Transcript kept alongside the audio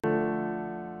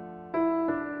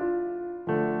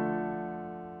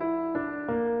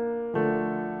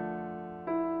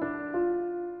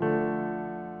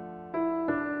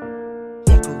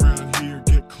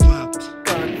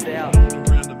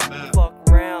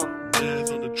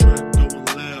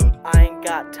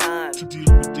got time to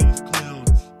deal with these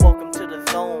clowns. Welcome to the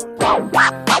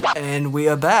zone. And we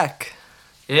are back.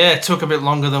 Yeah, it took a bit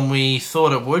longer than we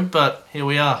thought it would, but here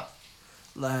we are.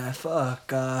 Like,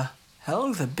 fuck, how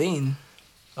long's it been?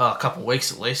 Oh, a couple of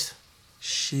weeks at least.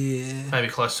 Shit. Maybe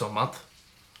close to a month.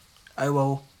 Oh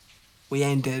well, we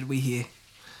ain't dead, we here.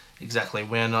 Exactly,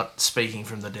 we're not speaking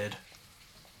from the dead.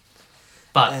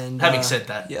 But, And, having said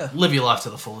that, yeah. live your life to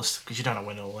the fullest, because you don't know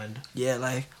when it'll end. Yeah,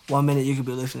 like, 1 minute you could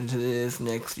be listening to this,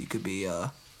 next you could be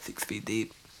 6 feet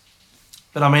deep.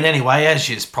 But I mean, anyway, as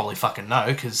you probably fucking know,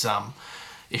 because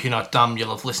if you're not dumb,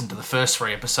 you'll have listened to the first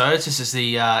 3 episodes. This is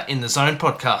the In the Zone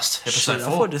podcast, episode Shit,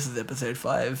 4. I thought this is episode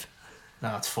 5.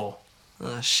 No, it's 4.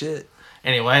 Oh, shit.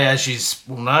 Anyway, as you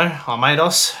will know, I'm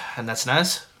Ados, and that's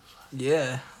Naz.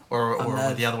 Yeah. Or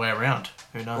Naz. the other way around.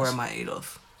 Who knows? Or am I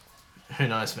Adolf? Who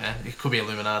knows, man? It could be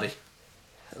Illuminati.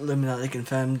 Illuminati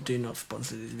confirmed, do not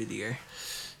sponsor this video.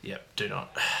 Yep, do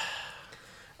not.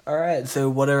 Alright, so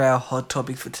what are our hot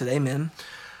topics for today, man?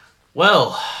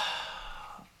 Well,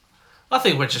 I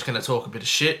think we're just going to talk a bit of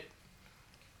shit.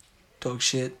 Talk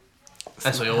shit.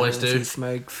 As we always Have a do. few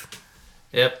smokes.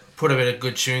 Yep, put a bit of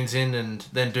good tunes in and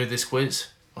then do this quiz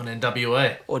on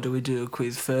N.W.A. Or do we do a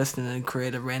quiz first and then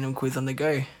create a random quiz on the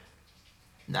go?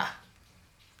 Nah.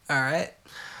 Alright.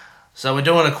 So we're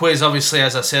doing a quiz, obviously,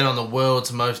 as I said, on the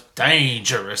world's most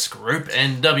dangerous group,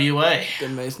 N.W.A. The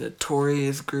most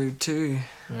notorious group too.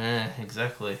 Yeah,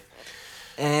 exactly.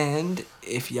 And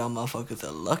if y'all motherfuckers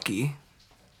are lucky,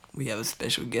 we have a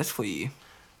special guest for you.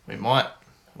 We might.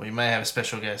 We may have a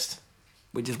special guest.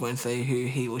 We just won't say who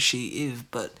he or she is,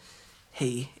 but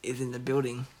he is in the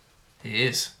building. He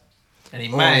is. And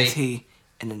he Or may... is he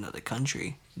in another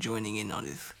country joining in on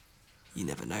this? You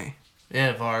never know.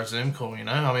 Yeah, via a Zoom call, you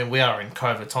know. I mean, we are in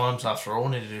COVID times after all.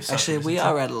 We need to do something. Actually, we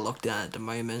are out of lockdown at the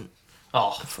moment.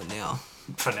 Oh, For now.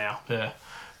 for now, yeah.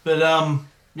 But,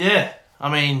 yeah. I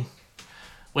mean,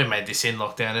 we made this in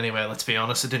lockdown anyway, let's be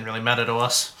honest. It didn't really matter to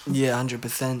us. Yeah,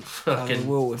 100%. Fucking-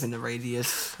 We were within the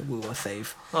radius. We were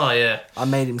safe. Oh, yeah. I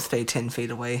made him stay 10 feet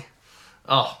away.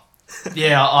 Oh,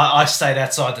 yeah, I stayed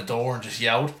outside the door and just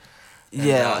yelled. And,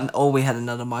 Yeah, and or we had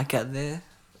another mic out there.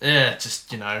 Yeah,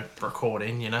 just,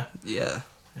 recording, Yeah.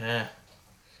 Yeah,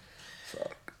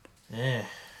 Fuck. yeah.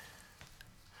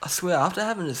 I swear, after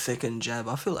having a second jab,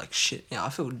 I feel like shit. Yeah, I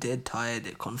feel dead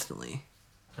tired constantly.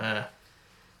 Yeah.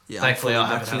 Yeah, Thankfully, I'm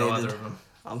I fully haven't had vaccinated. either of them.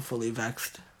 I'm fully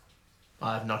vaxxed.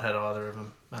 I have not had either of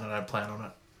them, and I don't plan on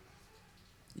it.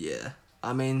 Yeah.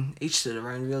 I mean, each to their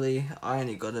own, really. I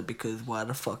only got it because why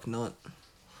the fuck not?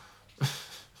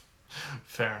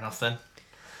 Fair enough, then.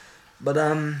 But,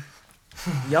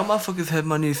 y'all motherfuckers heard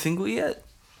my new single yet?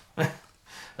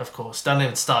 Of course. Don't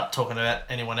even start talking about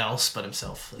anyone else but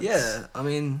himself. Yeah, I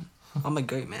mean, I'm a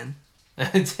goat, man.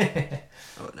 That's-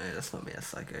 Oh, no, that's not me, that's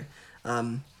Psycho.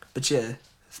 But yeah,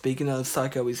 speaking of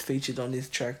Psycho, is featured on this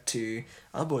track too.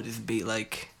 I bought this beat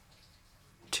like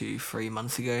 2-3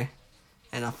 months ago,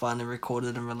 and I finally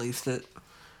recorded and released it.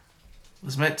 It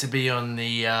was meant to be on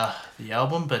the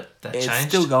album, but that It's changed.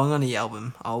 still going on the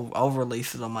album. I'll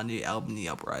release it on my new album, The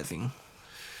Uprising.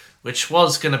 Which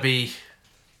was going to be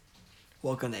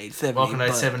Welcome to 870. Welcome to but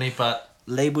 870, but...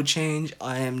 label change.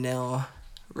 I am now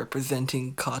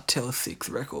representing Cartel 6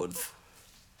 Records.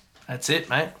 That's it,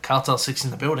 mate. Cartel 6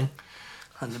 in the building.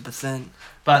 100%.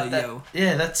 But, yo,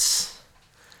 yeah, that's...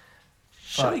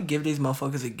 should we give these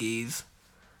motherfuckers a geese?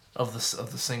 Of the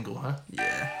single, huh?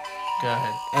 Yeah. Go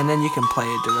ahead. And then you can play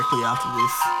it directly after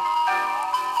this.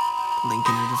 Link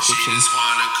in the description. Just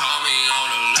wanna call me on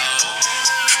the low.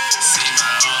 See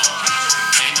my own.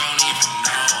 They don't even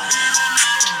know.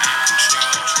 I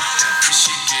control. This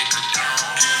shit get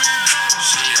condoned.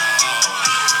 She a hoe.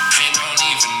 They don't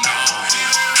even know.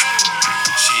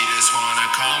 She just wanna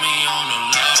call me on the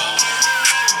low.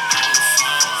 On the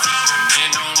phone. They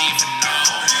don't even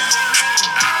know.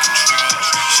 I control.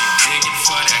 She digging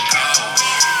for that gold.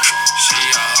 She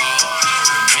a hoe.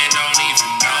 They don't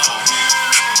even know.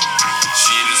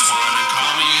 She just wanna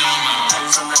call me on my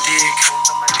hoes on my dick.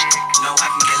 Know I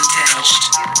can get attached.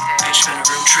 Bitch been a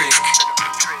real trick.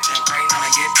 That brain when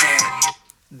I get that.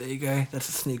 There you go. That's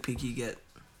a sneak peek you get.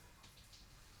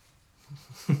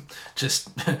 Just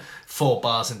 4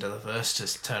 bars into the verse,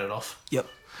 just turn it off. Yep.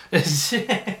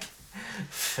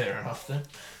 Fair enough, then.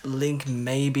 Link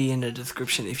may be in the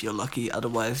description if you're lucky.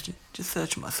 Otherwise, just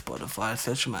search my Spotify,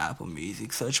 search my Apple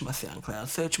Music, search my SoundCloud,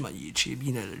 search my YouTube.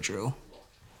 You know the drill.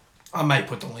 I may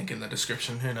put the link in the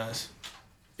description, who knows.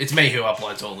 It's me who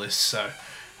uploads all this, so...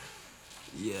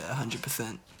 Yeah,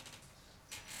 100%.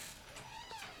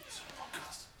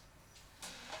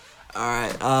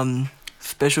 Alright,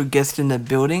 special guest in the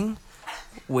building.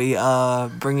 We are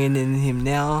bringing in him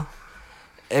now.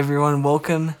 Everyone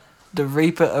welcome the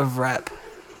Reaper of Rap.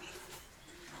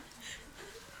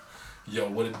 Yo,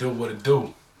 what it do, what it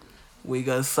do? We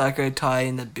got Psyko Ti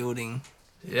in the building.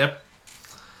 Yep.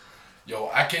 Yo,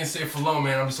 I can't stay for long,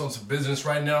 man. I'm just on some business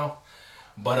right now.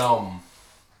 But,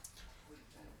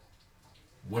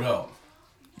 what up?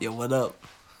 Yo, what up?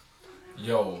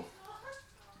 Yo,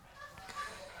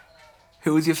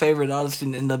 Who was your favorite artist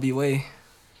in N.W.A?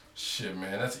 shit,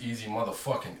 man. That's easy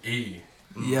motherfucking E.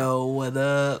 Yo, what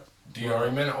up? DRE,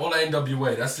 man. All the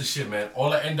N.W.A. That's the shit, man. All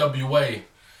the N.W.A.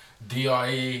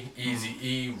 DRE, Easy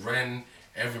E, Ren,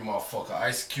 every motherfucker.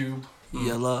 Ice Cube.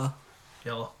 Yellow.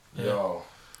 Yellow. Yeah. Yo.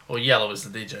 Well, Yellow was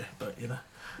the DJ, but you know.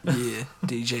 Yeah,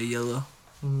 DJ Yellow.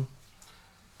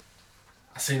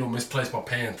 I seen him misplace my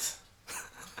pants.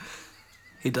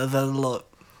 He does that a lot.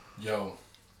 Yo.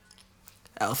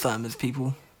 Alzheimer's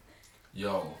people.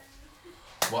 Yo.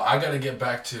 Well, I gotta get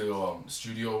back to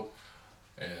studio.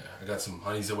 And I got some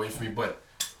honeys away from me, but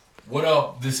what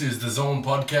up? This is the Zone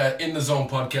Podcast, In the Zone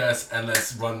Podcast, and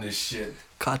let's run this shit.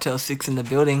 Cartel 6 in the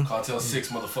building. Cartel 6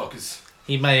 motherfuckers.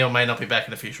 He may or may not be back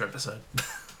in a future episode.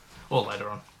 Or later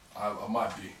on. I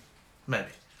might be. Maybe.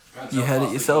 Depends You how heard fast it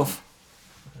they yourself.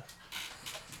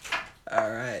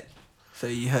 Alright. So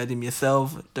you heard him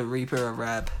yourself, the Reaper of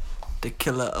Rap, the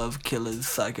killer of killers,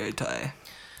 Psyko Ti.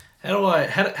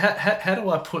 How do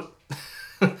I put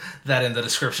that in the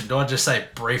description? Do I just say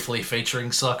briefly featuring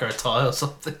Psyko Ti or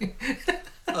something?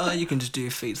 You can just do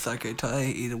feat Psyko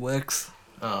Ti, either works.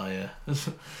 Oh yeah.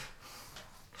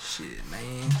 Shit,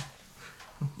 man.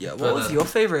 Yeah, what But, was your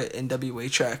favorite N.W.A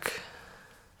track?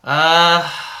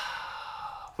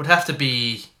 Would have to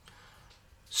be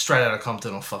Straight Outta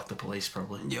Compton or Fuck the Police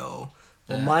probably. Yo.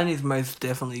 Well, Yeah. mine is most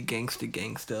definitely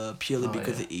Gangsta, purely Oh,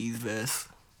 because yeah. of E's verse.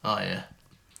 Oh yeah.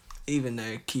 Even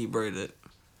though Keeb wrote it.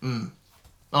 Oh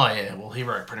yeah. Well, he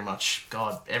wrote pretty much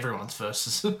everyone's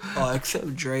verses. Oh,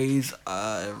 except Dre's,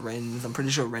 Ren's. I'm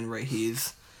pretty sure Ren wrote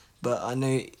his. But I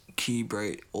know Keeb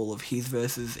wrote all of his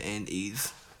verses and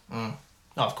E's. Oh,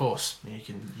 of course. You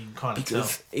can kind of tell.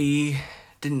 Because E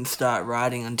didn't start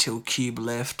writing until Cube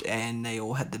left and they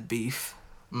all had the beef.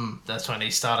 That's when he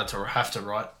started to have to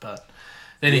write, but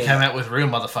then he Yeah. came out with real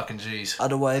motherfucking G's.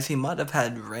 Otherwise, he might have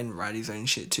had Ren write his own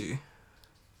shit too.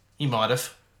 He might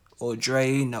have. Or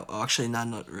Dre, no, actually, no,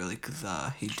 not really, because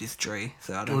he dissed Dre,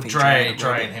 so I don't Well, think Dre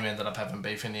wrote and it. him ended up having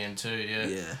beef in the end too. Yeah.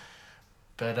 Yeah.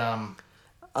 But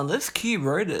Unless Cube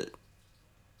wrote it.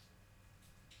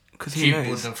 Because he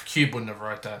knows. Cube wouldn't have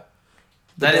wrote that.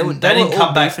 But They were didn't all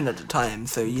come back. beefing at the time,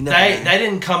 so you never They know.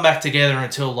 didn't come back together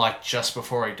until like just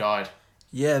before he died.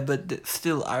 Yeah, but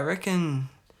still, I reckon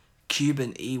Cube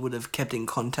and E would have kept in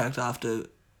contact after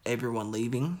everyone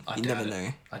leaving. You never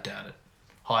know. I doubt it.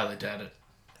 Highly doubt it.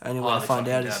 Only way to Highly find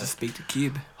fucking out is doubt to it. speak to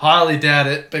Cube. Highly doubt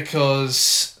it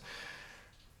because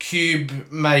Cube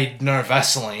made no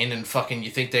Vaseline and fucking you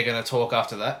think they're gonna talk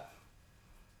after that?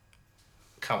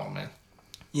 Come on, man.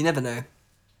 You never know.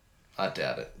 I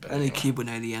doubt it. But Only anyway. Cube would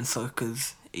know the answer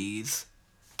because E's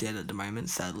dead at the moment,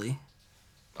 sadly.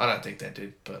 I don't think they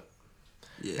did, but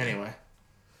Yeah. anyway.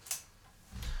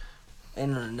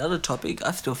 And on another topic,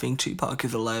 I still think Tupac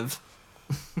is alive.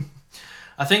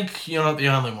 I think you're not the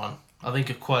only one. I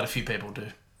think quite a few people do.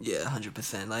 Yeah,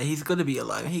 100%. Like, he's got to be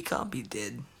alive. He can't be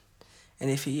dead. And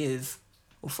if he is,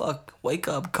 well, fuck, wake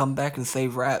up, come back and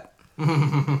save rap.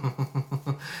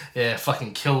 Yeah,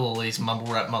 fucking kill all these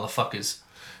mumble rap motherfuckers.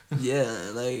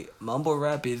 Yeah, like, mumble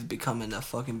rap is becoming a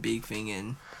fucking big thing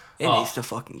and it Oh. needs to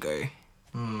fucking go.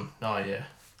 Oh yeah,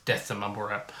 death to mumble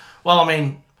rap. Well, I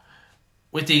mean,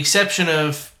 with the exception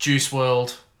of Juice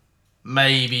WRLD,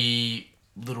 maybe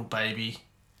Little Baby,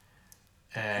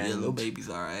 and Yeah, Lil Baby's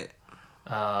alright.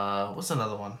 what's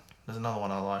another one? There's another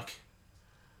one I like.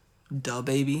 Da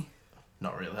Baby.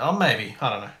 Not really. Oh, maybe. I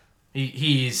don't know.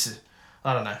 He is.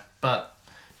 I don't know, but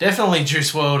definitely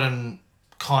Juice WRLD and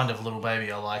kind of Little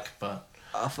Baby I like, but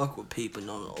I fuck with Peep in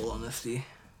all honesty.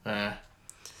 uh,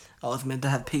 I was meant to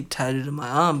have Peep tattooed on my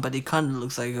arm, but he kind of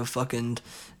looks like a fucking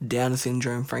Down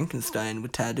syndrome Frankenstein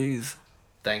with tattoos.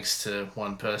 thanks to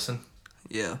one person.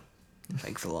 Yeah.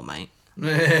 Thanks a lot, mate.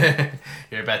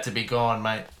 You're about to be gone,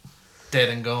 mate. Dead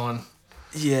and gone.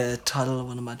 Yeah, title of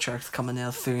one of my tracks coming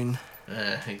out soon.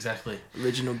 Exactly.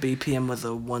 Original BPM was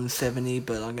a 170,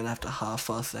 but I'm gonna have to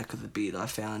half-ass that because the beat I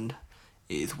found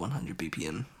is 100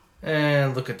 BPM.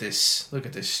 And look at this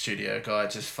studio guy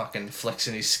just fucking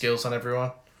flexing his skills on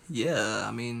everyone. Yeah,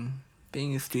 I mean,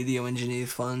 being a studio engineer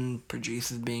is fun,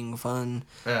 producers being fun,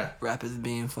 Yeah, rappers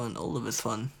being fun, all of it's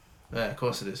fun. yeah, of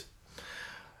course it is.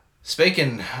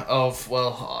 Speaking of,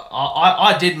 well,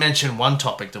 I did mention one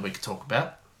topic that we could talk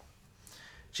about.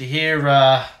 Did you hear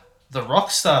The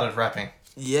Rock started rapping?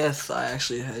 Yes, I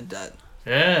actually heard that.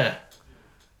 Yeah.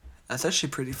 That's actually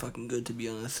pretty fucking good, to be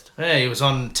honest. Yeah, he was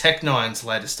on Tech Nine's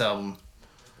latest album.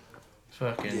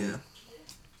 Fucking... Yeah.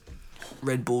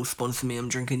 Red Bull sponsor me. I'm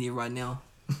drinking you right now.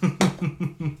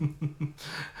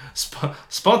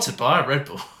 Sponsored by Red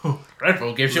Bull. Red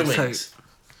Bull gives you Let's wings.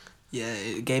 Yeah,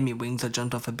 it gave me wings. I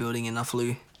jumped off a building and I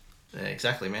flew. Yeah,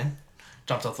 exactly, man.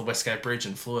 Jumped off the Westgate Bridge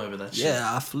and flew over that shit.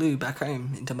 Yeah, I flew back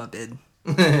home into my bed.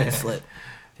 Slept.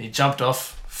 He jumped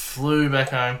off, flew back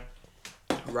home,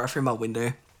 Right through my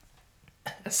window.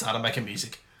 and started making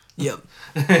music. Yep.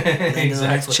 Landed on his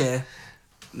Exactly. chair.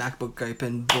 MacBook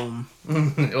open. Boom.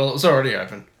 Well, it was already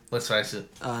open. Let's face it.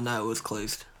 No, it was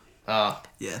closed. Ah,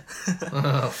 Yeah.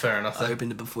 fair enough I then.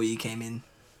 opened it before you came in.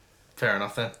 Fair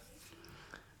enough then.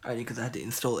 Only because I had to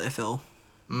install FL.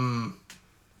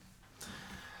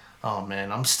 Oh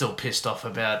man, I'm still pissed off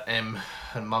about M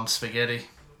and Mum Spaghetti.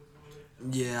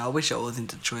 Yeah, I wish I was in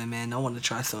Detroit, man. I want to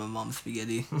try some of Mom's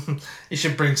spaghetti. You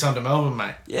should bring some to Melbourne,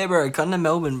 mate. Yeah, bro. Come to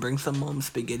Melbourne. Bring some Mom's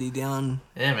spaghetti down.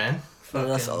 Yeah, man. Let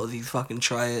us Fucking, Aussies fucking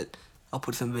try it. I'll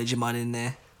put some Vegemite in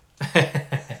there.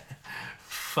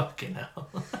 fucking hell.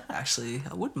 Actually,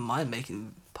 I wouldn't mind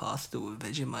making pasta with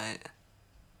Vegemite.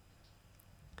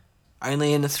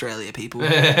 Only in Australia, people.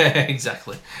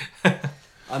 Exactly.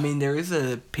 I mean, there is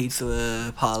a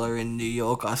pizza parlor in New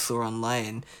York I saw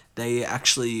online. They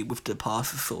actually, with the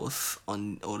pasta sauce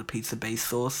or the pizza base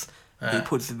sauce, he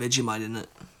puts Vegemite in it.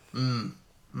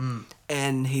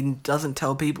 And he doesn't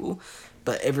tell people,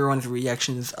 but everyone's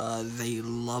reactions are they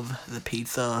love the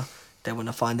pizza. They want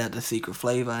to find out the secret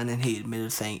flavor, and then he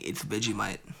admitted saying it's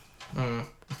Vegemite.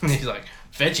 He's like,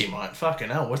 Vegemite? Fucking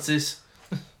hell, what's this?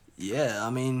 Yeah, I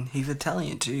mean, he's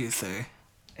Italian too, so...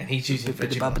 And he's using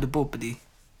Vegemite. Bippity-boppity-boppity.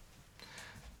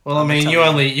 Well, I mean,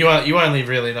 Italian. you only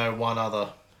really know one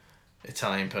other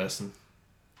Italian person.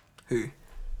 Who?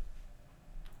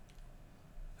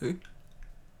 Who?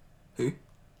 Who?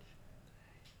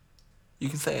 You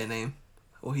can say her name.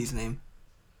 Or his name.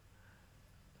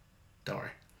 Don't worry.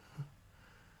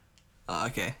 Oh,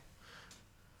 okay.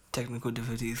 Technical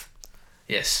difficulties.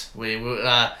 Yes, my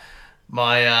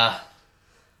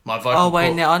vocal. Oh, wait,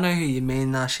 cord- now I know who you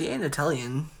mean. She ain't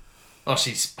Italian. Oh,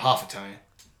 she's half Italian.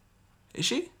 Is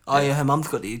she? Oh, yeah, her mum's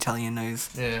got the Italian nose.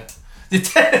 Yeah.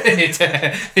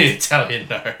 The Italian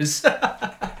nose.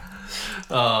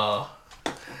 Oh.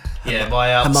 Yeah,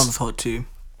 Her mum's hot too.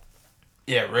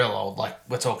 Yeah, real old. Like,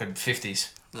 we're talking 50s.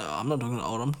 No, I'm not talking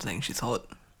old. I'm saying she's hot.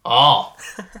 Oh.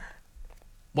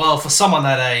 Well, for someone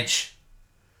that age,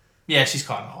 yeah, she's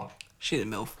kind of hot. She's a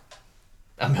MILF.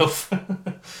 A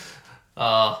MILF.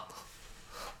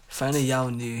 If only y'all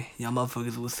knew, y'all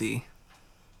motherfuckers will see.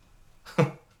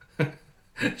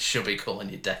 She'll be calling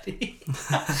you daddy.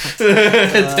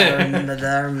 I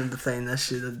remember saying that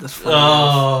shit. That's funny.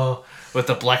 Oh, with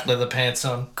the black leather pants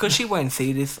on. Cause she won't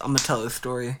see this, I'm gonna tell her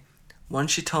story. Once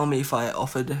she told me if I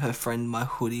offered her friend my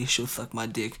hoodie, she'll suck my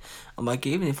dick. I'm like,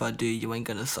 even if I do, you ain't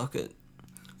gonna suck it.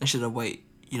 And she's like, wait,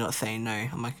 you're not saying no.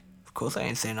 I'm like, of course I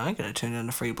ain't saying no. I ain't gonna turn down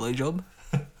a free blowjob.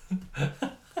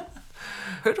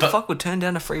 Who the fuck would turn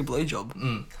down a free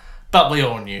blowjob? But we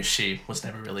all knew she was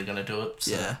never really going to do it.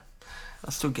 So. Yeah. I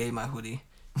still gave my hoodie.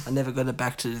 I never got it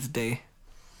back to this day.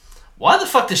 Why the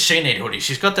fuck does she need hoodies?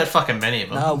 She's got that fucking many of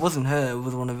them. No, it wasn't her. It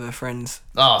was one of her friends.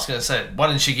 Oh, I was going to say, why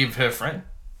didn't she give her friend?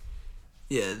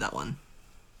 Yeah, that one.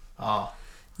 Oh,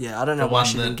 Yeah, I don't know The why one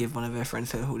she that- didn't give one of her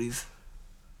friends her hoodies.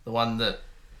 the one that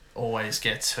always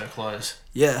gets her clothes.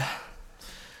 Yeah.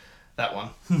 That one.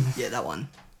 Yeah, that one.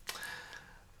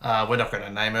 We're not going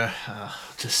to name her,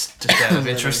 just out of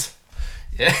interest.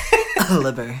 Yeah.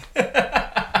 Lebo.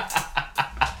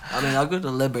 I mean, I've got a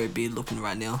Lebo beard looking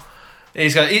right now.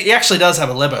 He actually does have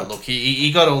a Lebo look.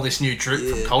 He got all this new drip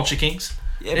from Yeah. Culture Kings.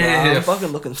 Yeah, bro, I'm fucking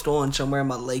looking staunch. I'm wearing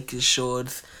my Lakers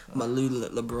shorts, my Lou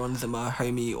LeBrons, and my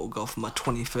homie all go for my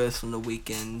 21st on the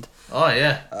weekend. Oh,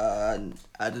 yeah.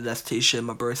 Adidas t-shirt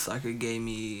my bro Psyko gave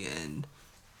me, and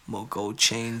more gold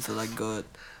chains that I got,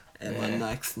 and my Yeah.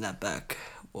 Nike snapback,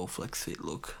 all flex fit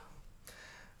look.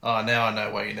 Oh, now I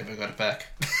know why you never got it back.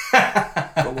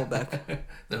 Got what back?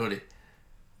 The hoodie.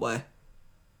 Why?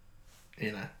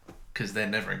 You know, because they're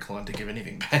never inclined to give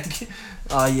anything back.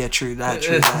 Oh yeah, true that,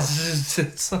 true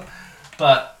that.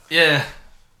 But, yeah.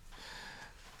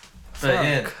 But,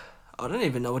 yeah. Fuck. I don't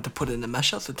even know what to put in the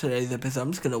mashups for today's episode.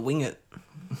 I'm just gonna wing it.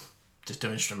 Just do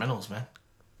instrumentals, man.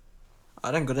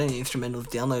 I don't got any instrumentals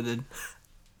downloaded.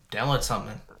 Download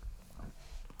something.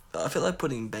 I feel like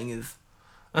putting bangers.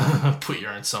 Put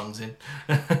your own songs in.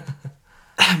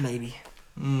 Maybe.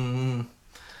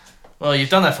 Well, you've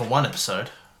done that for one episode.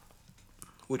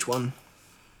 Which one?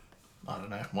 I don't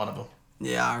know, one of them.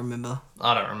 Yeah, I remember.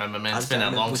 I don't remember, man. It's I been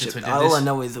don't that remember long which since we did all this. I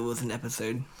know is it was an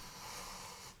episode.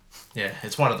 Yeah,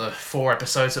 it's one of the 4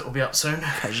 episodes that will be up soon.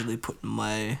 Casually putting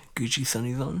my Gucci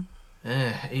sunnies on.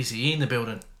 Yeah, Easy in the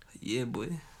building. Yeah,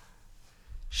 boy.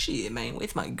 Shit, man.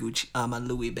 Where's my Gucci? My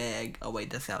Louis bag. Oh, wait,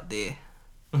 that's out there.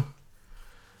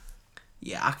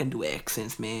 Yeah, I can do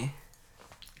accents, man.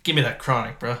 Give me that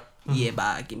chronic, bro. Yeah,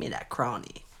 bye. Give me that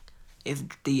chronic. It's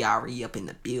DRE up in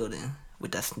the building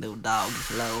with that Snoop Dogg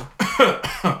flow.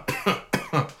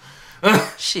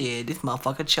 Shit, this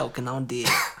motherfucker choking on dick.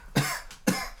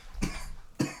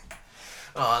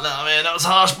 Oh, no, man, that was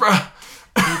harsh, bro.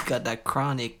 He's got that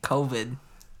chronic COVID.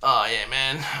 Oh, yeah,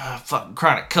 man. Fucking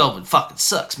chronic COVID fucking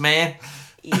sucks, man.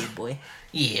 Yeah, boy.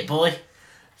 Yeah, boy.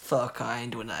 Fuck, I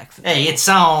ain't doing an accent. Hey, it's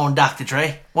on, Dr.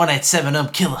 Dre. 187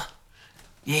 killer.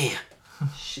 Yeah.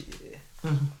 Shit.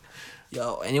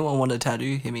 Yo, anyone want a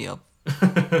tattoo? Hit me up.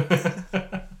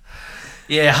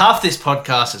 Yeah, half this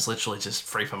podcast is literally just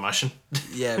free promotion.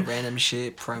 Yeah, random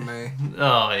shit, promo,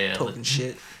 Oh, yeah. talking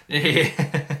shit. Yeah.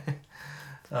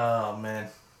 Oh, man.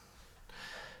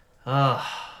 Oh,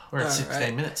 we're at 16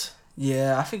 Alright. minutes.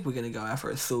 Yeah, I think we're gonna go out for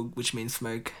a sug, which means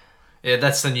smoke. Yeah,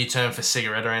 that's the new term for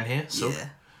cigarette around here. So, Yeah.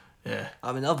 yeah.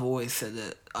 I mean, I've always said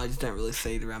it. I just don't really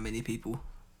say it around many people.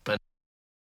 But-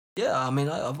 yeah, I mean,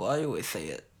 I always say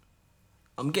it.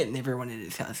 I'm getting everyone in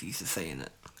this house used to saying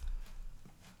it.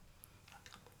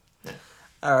 Yeah.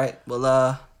 Alright,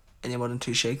 well, any more than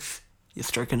 2 shakes, you're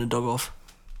stroking the dog off.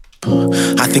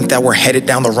 I think that we're headed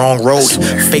down the wrong road.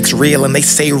 Fake's real and they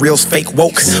say real's fake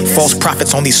woke. False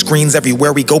prophets on these screens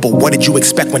everywhere we go. But what did you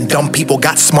expect when dumb people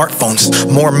got smartphones?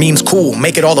 More memes, cool,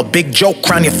 make it all a big joke.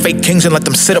 Crown your fake kings and let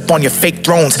them sit up on your fake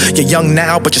thrones. You're young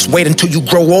now, but just wait until you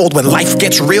grow old. When life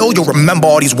gets real, you'll remember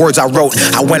all these words I wrote.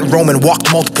 I went roam and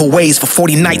walked multiple ways for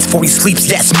 40 nights, 40 sleeps,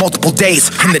 yes, multiple days.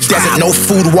 In the desert, no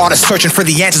food, water, searching for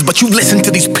the answers. But you listen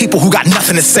to these people who got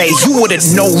nothing to say. You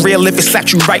wouldn't know real if it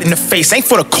slapped you right in the face. Ain't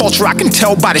for the culture, I can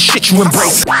tell by the shit you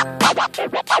embrace. Here's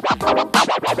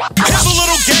a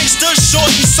little gangster,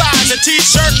 short in size. A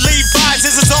t-shirt, Levi's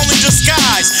is his only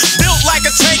disguise. Built like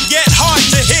a tank, yet hard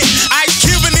to hit. Ice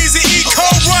Cube and Eazy-E,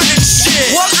 cold running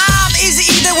shit. Well, I'm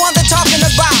Eazy-E, the one they're talking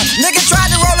about. Nigga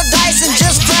tried to roll the dice and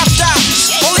just crapped out.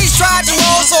 Police tried to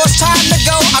roll, so it's time to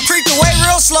go. I creeped away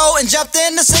real slow and jumped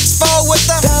in the 6-4 with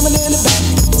the diamond in the back.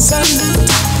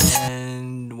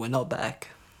 And we're not back.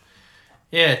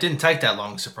 Yeah, it didn't take that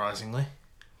long, surprisingly.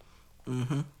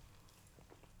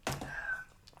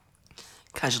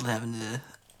 Casually having the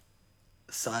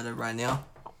cider right now.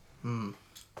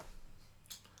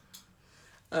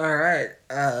 Alright,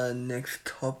 next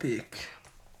topic.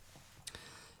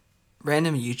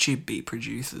 Random YouTube beat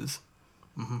producers.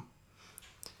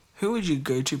 Who would your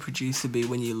go-to producer be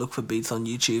when you look for beats on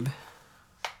YouTube?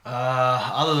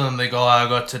 Other than the guy I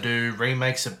got to do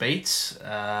remakes of beats,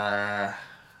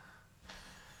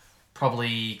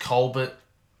 probably Colbert.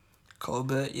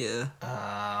 Colbert, yeah.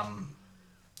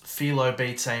 Philo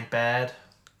beats ain't bad.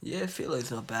 Yeah, Philo's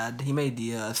not bad. He made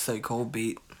the So Cold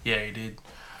beat. Yeah, he did.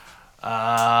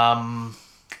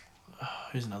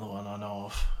 Who's another one I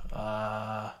know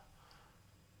of?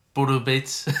 Buddha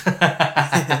beats.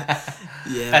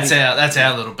 Yeah, That's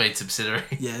our little beat subsidiary.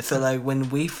 yeah. So like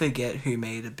when we forget who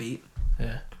made a beat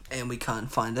Yeah. and we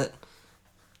can't find it,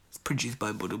 it's produced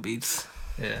by Buddha Beats.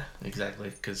 Yeah, exactly.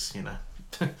 Because, you know.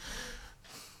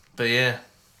 But yeah.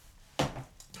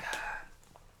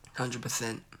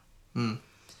 100%.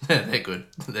 They're good.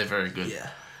 They're very good.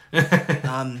 Yeah.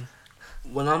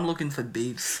 When I'm looking for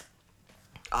beats,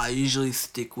 I usually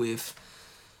stick with,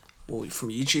 well, from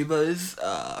YouTubers,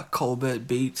 Colbert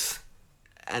beats,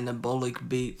 Anabolic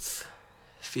beats,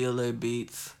 Philo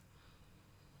beats,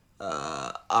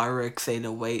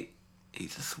 RX808.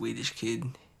 He's a Swedish kid.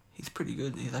 He's pretty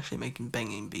good. He's actually making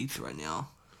banging beats right now.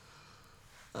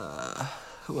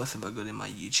 Who else have I got in my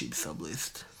YouTube sub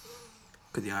list?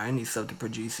 Because yeah, I only sub to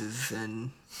producers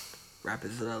and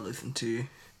rappers that I listen to,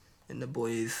 and the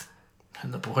boys.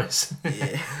 And the boys.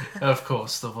 Yeah. Of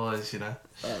course, the boys, you know.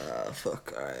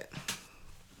 Fuck, alright.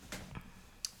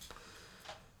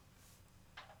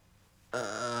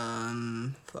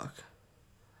 Fuck.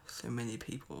 So many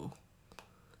people.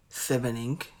 7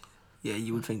 Ink. Yeah,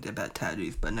 you would think they're about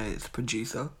tattoos, but no, it's a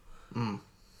producer.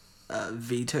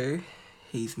 Vito.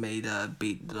 He's made a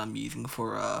beat that I'm using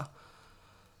for,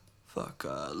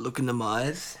 Look in Them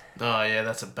Eyes. Oh, yeah,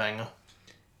 that's a banger.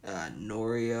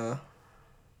 Noria.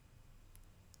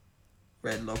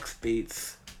 Redlocks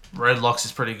beats. Redlocks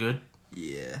is pretty good.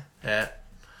 Yeah. Yeah.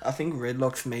 I think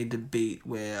Redlocks made the beat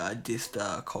where I dissed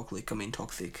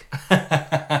Toxic.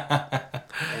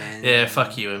 And, Yeah,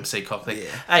 fuck you, MC Cocklick. Yeah.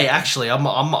 Hey, actually, I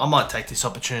might take this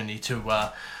opportunity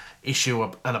to issue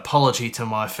an apology to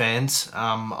my fans.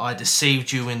 I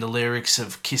deceived you in the lyrics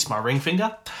of Kiss My Ring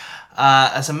Finger.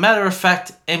 As a matter of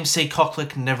fact, MC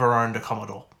Cocklick never owned a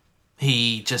Commodore.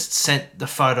 He just sent the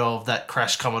photo of that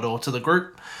crashed Commodore to the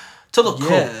group to look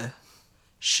cool.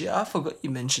 Shit, I forgot you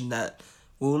mentioned that.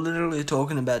 We were literally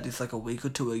talking about this like a week or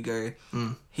two ago.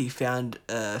 He found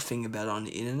a thing about it on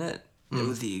the internet. It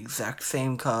was the exact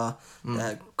same car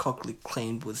that Cocklick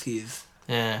claimed was his.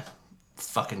 Yeah.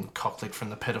 Fucking Cocklick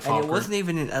from the pedophile And it group. wasn't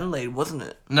even in Adelaide, wasn't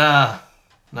it? Nah.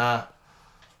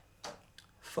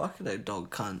 Fuck that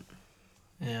dog cunt.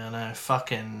 Yeah, I know.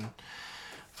 Fucking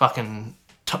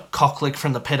Cocklick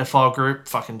from the pedophile group.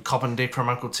 Fucking copping dick from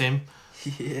Uncle Tim.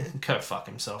 Yeah. Go fuck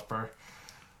himself, bro.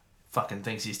 Fucking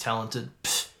thinks he's talented.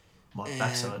 Pfft, my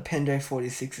backside. Pendo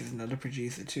 46 is another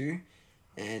producer too.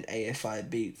 And AFI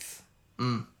Beats.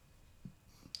 I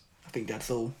think that's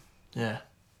all. Yeah.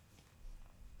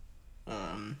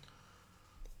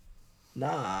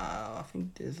 Nah, I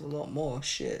think there's a lot more.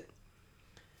 Shit.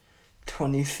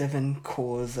 27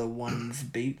 Cores are One's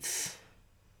Beats.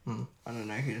 I don't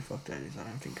know who the fuck that is. I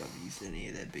don't think I've used any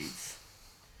of their beats.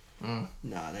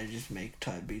 Nah, they just make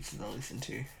type beats that I listen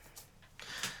to.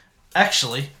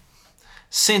 Actually,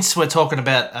 since we're talking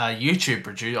about YouTube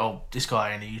producer, this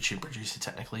guy ain't a YouTube producer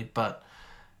technically, but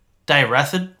Dave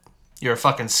Rathod, you're a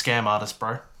fucking scam artist,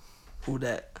 bro. Who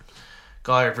that?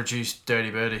 Guy who produced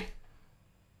Dirty Birdie.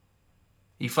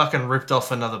 He fucking ripped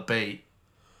off another beat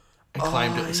and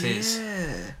claimed it was his.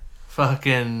 Yeah.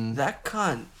 Fucking... That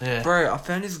cunt. Yeah. Bro, I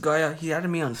found this guy out. He added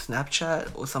me on Snapchat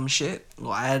or some shit.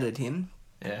 Well, I added him.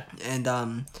 Yeah. And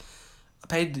I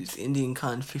paid this Indian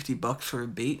cunt $50 for a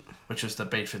beat. Which was the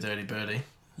beat for Dirty Birdie.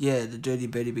 Yeah, the Dirty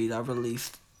Birdie beat I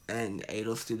released and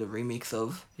Ados did a remix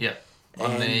of. Yeah.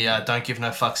 On the Don't Give No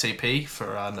Fucks EP, for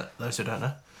those who don't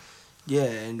know. Yeah,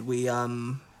 and we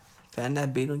found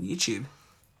that beat on YouTube.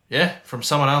 Yeah, from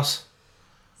someone else.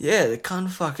 Yeah, the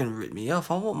cunt fucking ripped me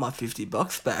off. I want my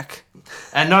 $50 back.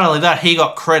 And not only that, he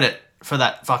got credit for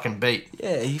that fucking beat.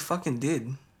 Yeah, he fucking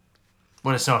did.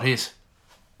 When it's not his.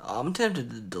 I'm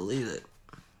tempted to delete it.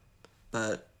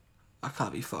 But I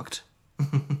can't be fucked.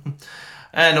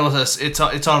 And also,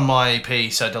 it's on my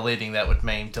EP, so deleting that would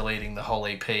mean deleting the whole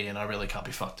EP, and I really can't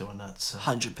be fucked doing that. So.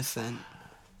 100%.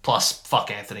 Plus,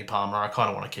 fuck Anthony Palmer. I kind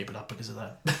of want to keep it up because of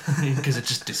that. Because it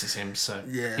just disses him, so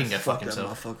Yeah, he can go fuck that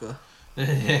himself. motherfucker.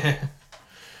 Yeah.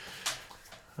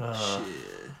 Shit.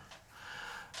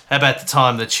 How about the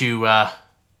time that you... I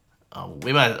don't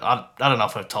know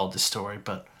if I've told this story,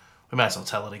 but we may as well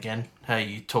tell it again. How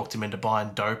you talked him into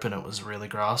buying dope and it was really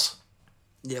grass.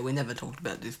 Yeah, we never talked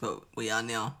about this, but we are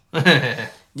now.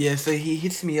 Yeah, so he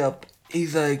hits me up.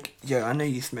 He's like, yo, I know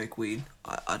you smoke weed.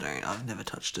 I don't. I've never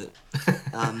touched it.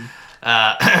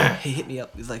 He hit me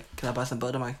up. He's like, can I buy some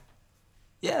bud? I'm like,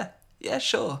 yeah,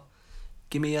 sure.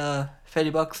 Give me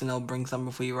 $30 and I'll bring some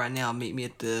for you right now. Meet me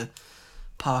at the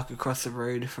park across the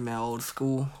road from our old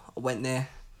school. I went there.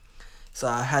 So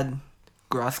I had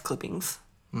grass clippings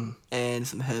and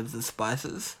some herbs and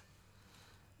spices.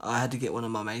 I had to get one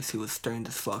of my mates who was stoned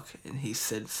as fuck, and he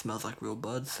said it smells like real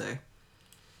bud, so...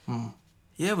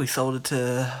 Yeah, we sold it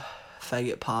to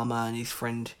Faggot Palmer and his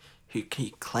friend, who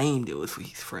he claimed it was for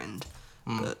his friend,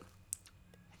 but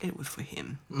it was for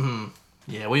him.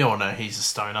 Yeah, we all know he's a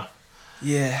stoner.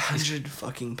 Yeah,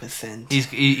 100%.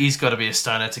 He's got to be a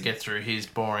stoner to get through his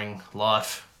boring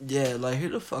life. Yeah, like, who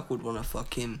the fuck would want to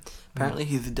fuck him? Apparently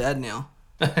he's a dad now.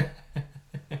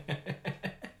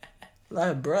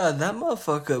 Like, bruh, that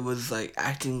motherfucker was, like,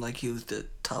 acting like he was the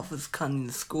toughest cunt in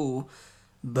school,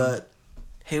 but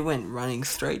he went running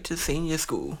straight to senior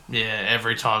school. Yeah,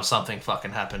 every time something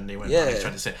fucking happened, he went Yeah. running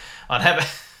straight to say, I'd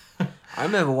have... I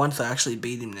remember once I actually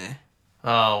beat him there.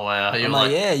 Oh, wow. You're I'm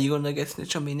like, yeah, you gonna get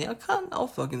snitch on me now? I'll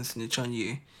fucking snitch on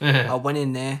you. I went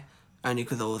in there only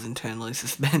because I was internally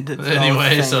suspended.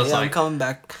 Anyway, so it's yeah, like... I'm coming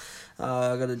back.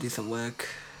 I gotta do some work.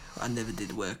 I never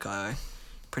did work. I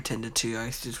pretended to. I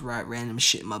used to just write random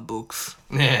shit in my books.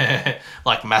 Yeah,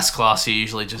 like maths class, you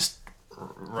usually just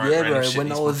wrote Yeah, random bro. shit When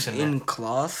in I these was books in in there.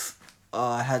 class,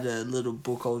 I had a little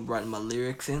book I was writing my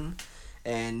lyrics in.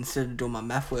 And instead of doing my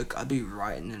math work, I'd be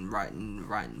writing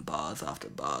bars after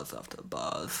bars after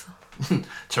bars.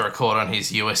 To record on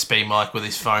his USB mic with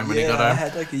his phone when he got I home.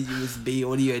 had like a USB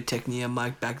Audio Technica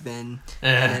mic back then.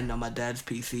 Yeah. And then on my dad's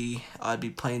PC, I'd be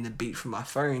playing the beat from my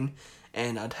phone,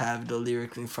 and I'd have the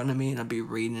lyrics in front of me, and I'd be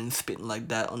reading and spitting like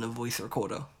that on a voice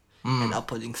recorder. And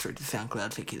uploading straight to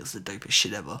SoundCloud, thinking it was the dopest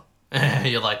shit ever.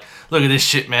 You're like, look at this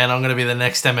shit, man. I'm going to be the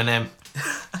next Eminem.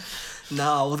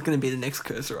 Nah, I was going to be the next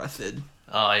cursor, I said.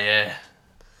 Oh, yeah.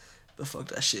 But fuck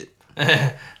that shit.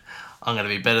 I'm gonna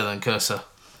be better than Cursor.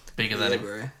 Bigger than him.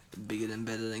 Bro. Bigger than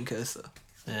better than Cursor.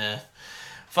 Yeah.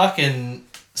 Fucking,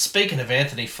 speaking of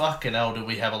Anthony, fucking hell, did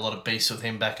we have a lot of beefs with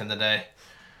him back in the day.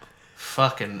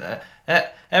 Fucking, how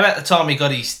about the time he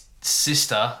got his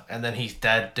sister and then his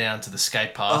dad down to the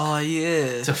skate park Oh,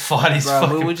 yeah. to fight his Bro,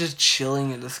 fucking... we were just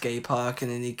chilling at the skate park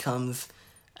and then he comes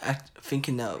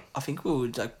thinking that... I think we were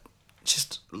like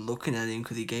just looking at him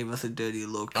because he gave us a dirty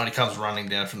look. And he comes running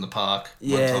down from the park.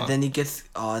 Yeah, then he gets...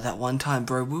 Oh, that one time,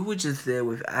 bro, we were just there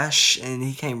with Ash and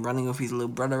he came running with his little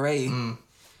brother, Ray.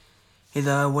 He's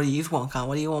like, what do you want, cunt?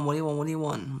 What do you want? What do you want? What do you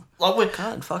want? Like, we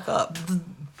Cunt, fuck up.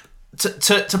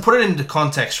 to put it into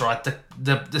context, right?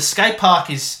 The skate park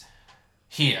is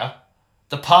here.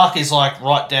 The park is like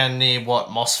right down near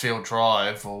Mossfield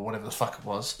Drive or whatever the fuck it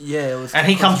was. Yeah, it was. And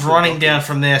he comes running down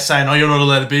from there saying, "Oh, you're not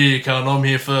allowed to be here, cunt. I'm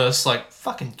here first." Like,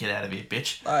 fucking get out of here,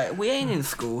 bitch. Alright, we ain't in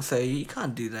school, so you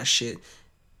can't do that shit.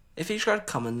 If he tried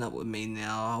coming up with me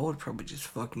now, I would probably just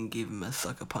fucking give him a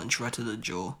sucker punch right to the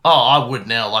jaw. Oh, I would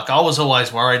now. Like, I was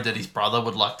always worried that his brother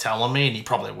would, like, tell on me, and he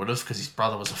probably would have, because his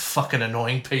brother was a fucking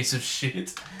annoying piece of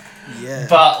shit. Yeah.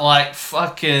 But, like,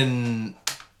 fucking...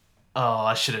 Oh,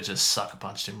 I should have just sucker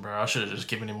punched him, bro. I should have just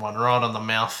given him one right on the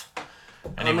mouth.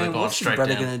 And he would have gone what's straight his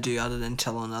brother down. gonna do other than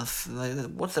telling us? Like,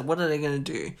 what are they gonna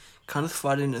do? Kind of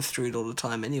fight in the street all the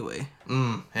time anyway.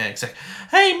 Yeah, exactly.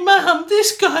 Hey, Mum,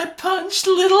 this guy punched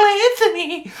little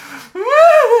Anthony.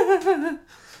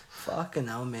 Fucking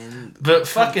hell, man. But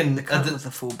fucking... The cunt was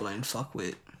a full-blown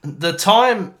fuckwit. The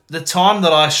time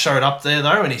that I showed up there,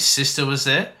 though, and his sister was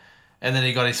there, and then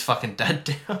he got his fucking dad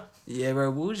down. Yeah, bro,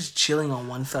 we were just chilling on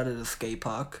one side of the skate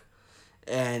park,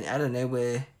 and out of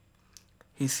nowhere,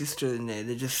 his sister in there,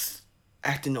 they're just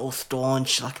acting all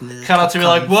staunch, like... Come up to me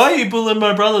like, why are you bullying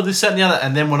my brother, this, that, and the other?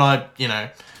 And then when I,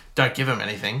 don't give him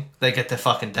anything, they get their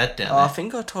fucking dad down Oh, there. I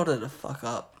think I told her to fuck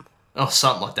up. Or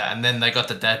something like that, and then they got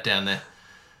the dad down there.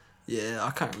 Yeah, I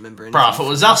can't remember anything. Bro, if it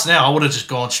was us now, I would have just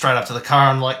gone straight up to the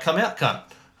car and like, come out, cunt.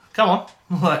 Come on.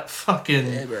 Like,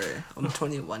 fucking... Yeah, bro. I'm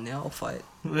 21 now, I'll fight.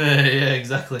 Yeah,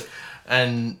 exactly.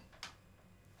 And,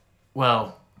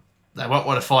 well, they won't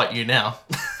want to fight you now.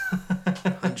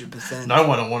 100%. No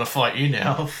one will want to fight you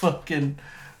now. Fucking...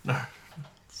 No.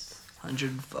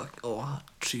 200%.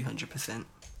 300%.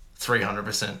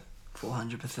 300%.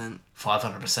 400%.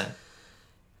 500%.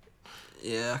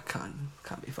 Yeah, I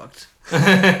can't be fucked.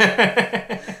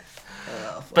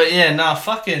 But yeah, nah,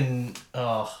 fucking...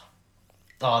 Oh,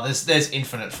 there's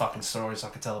infinite fucking stories I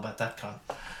could tell about that cunt.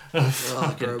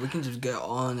 Oh, bro, we can just go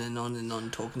on and on and on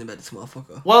talking about this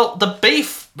motherfucker. Well, the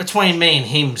beef between me and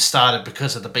him started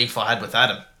because of the beef I had with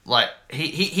Adam. Like,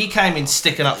 he came in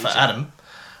sticking up for Adam,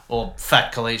 or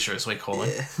Fat Kalisha as we call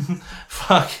him.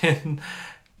 Fucking...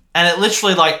 And it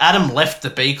literally, like, Adam left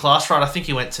the B class, right? I think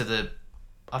he went to the...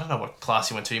 I don't know what class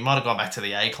he went to. He might have gone back to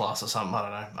the A class or something. I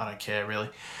don't know. I don't care, really.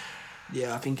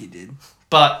 Yeah, I think he did.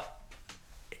 But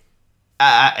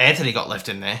Anthony got left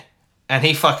in there. And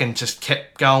he fucking just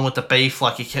kept going with the beef.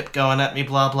 Like, he kept going at me,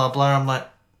 blah, blah, blah. I'm like,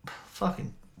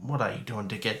 fucking, what are you doing,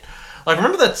 dickhead? Like,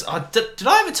 remember that... Did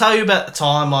I ever tell you about the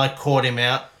time I caught him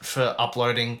out for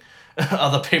uploading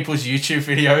other people's YouTube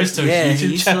videos to his he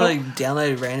YouTube used channel? to, like,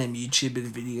 download random YouTube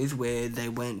videos where they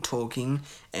weren't talking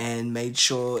and made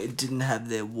sure it didn't have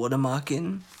their watermark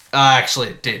in.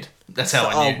 Actually, it did. That's how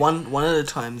I knew. One of the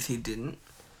times he didn't.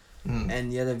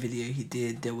 And the other video he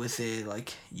did, there was their,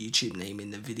 like, YouTube name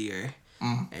in the video.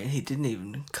 And he didn't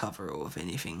even cover it with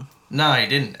anything. No, he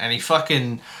didn't. And he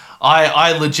fucking...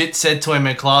 I legit said to him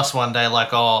in class one day, like,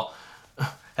 oh,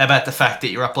 how about the fact that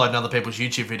you're uploading other people's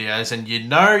YouTube videos and you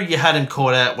had him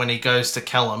caught out when he goes to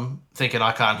Callum thinking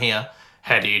I can't hear.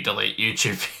 How do you delete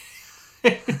YouTube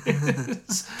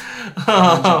videos?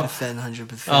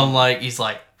 100%. I'm like, he's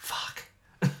like, fuck.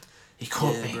 He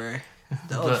caught me. Bro.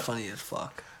 That was funny as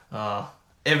fuck.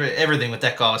 Everything with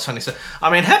that guy was funny. So,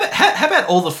 I mean, how about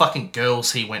all the fucking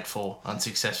girls he went for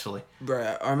unsuccessfully?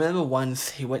 Bro, I remember once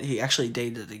he actually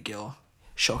dated a girl.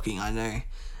 Shocking, I know.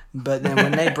 But then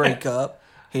when they break up,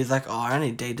 he's like, oh, I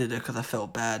only dated her because I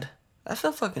felt bad. That's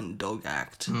a fucking dog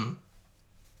act.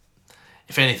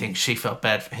 If anything, she felt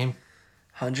bad for him.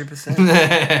 100%?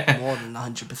 More than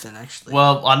 100%, actually.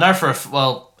 Well, I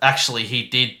know actually, he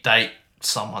did date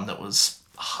someone that was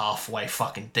halfway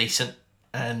fucking decent.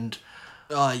 And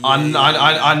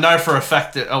I know for a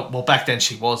fact that... back then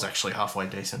she was actually halfway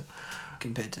decent.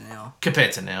 Compared to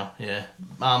now, yeah.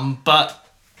 But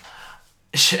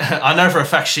I know for a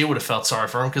fact she would have felt sorry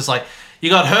for him because, like, you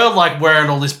got her, like, wearing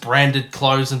all this branded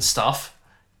clothes and stuff,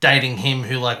 dating him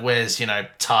who, like, wears,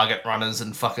 Target runners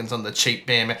and fucking's on the cheap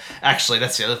BMX. Actually,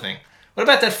 that's the other thing. What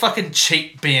about that fucking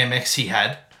cheap BMX he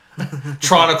had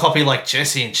Trying to copy like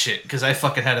Jesse and shit because they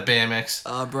fucking had a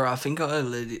BMX. Bro, I think I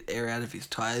let it air out of his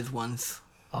tires once.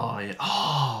 Oh, yeah.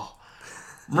 Oh.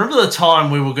 Remember the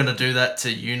time we were going to do that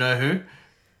to you-know-who?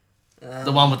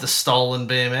 The one with the stolen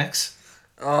BMX?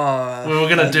 Oh. We were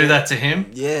going to do that to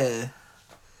him? Yeah.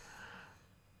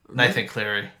 Nathan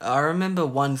Cleary. I remember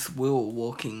once we were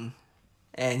walking,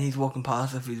 and he's walking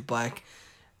past with his bike.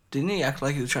 Didn't he act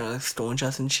like he was trying to staunch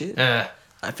us and shit? Yeah.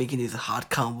 I think he's a hard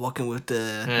cunt walking with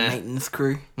the maintenance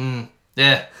crew.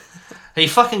 Yeah. He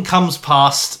fucking comes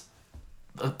past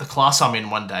the class I'm in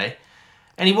one day,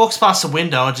 and he walks past the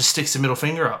window and just sticks the middle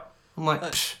finger up. I'm like,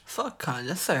 psh. Fuck, cunt,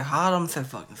 that's so hard. I'm so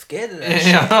fucking scared of that shit.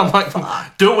 Yeah, I'm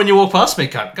like, do it when you walk past me,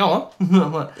 cunt. Go on.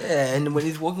 I'm like, Yeah, and when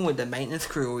he's walking with the maintenance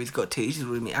crew or he's got teachers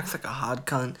with him, he acts like a hard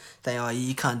cunt. Saying, oh,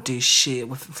 you can't do shit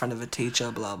in front of a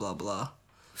teacher, blah, blah, blah.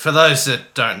 for those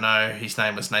that don't know, his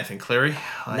name was Nathan Cleary.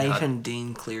 Nathan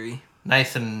Dean Cleary.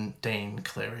 Nathan Dean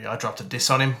Cleary. I dropped a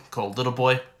diss on him called Little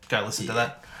Boy. Go listen to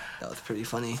that. That was pretty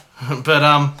funny. But,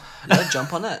 Did I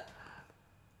jump on that?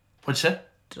 what'd you say?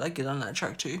 Did I get on that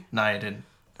track too? No, you didn't.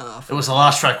 Oh, It was the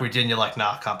last track we did and you're like,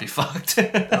 nah, can't be fucked.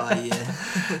 oh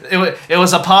yeah. It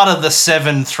was a part of the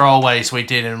 7 throwaways we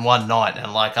did in one night,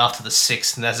 and like after the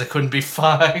 6th, and as it couldn't be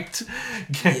fucked.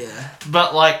 Yeah.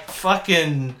 But like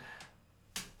fucking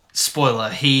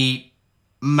spoiler, he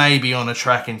may be on a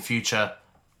track in future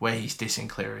where he's dissing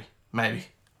Cleary. Maybe.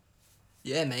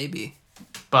 Yeah, maybe.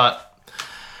 But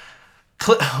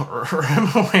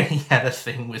remember when he had a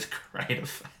thing with Creative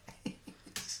Face?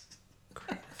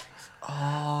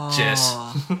 Oh. Jess.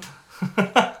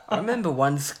 I remember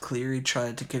once Cleary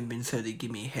tried to convince her to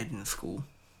give me head in school.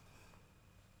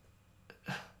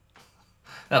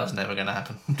 That was never going to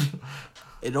happen.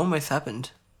 It almost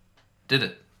happened. Did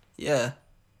it? Yeah.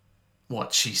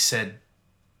 What, she said?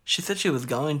 She said she was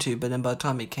going to, but then by the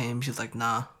time it came, she was like,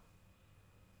 nah.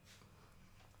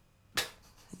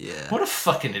 Yeah. What a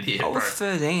fucking idiot, I was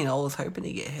bro. 13. I was hoping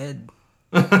to get head.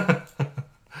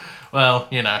 Well,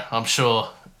 you know, I'm sure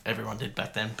everyone did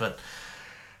back then, but...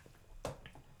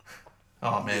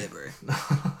 Oh, man. Yeah, bro.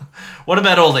 What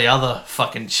about all the other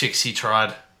fucking chicks he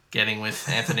tried getting with,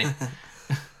 Anthony?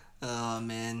 Oh,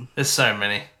 man. There's so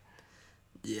many.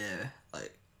 Yeah.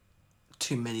 Like,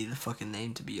 too many to fucking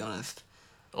name, to be honest.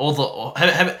 How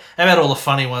about all the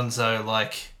funny ones, though,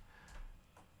 like...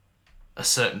 a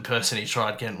certain person he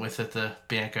tried getting with at the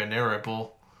Bianco Nero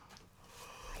ball.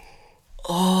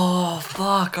 Oh,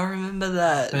 fuck. I remember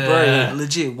that. Yeah. Bro,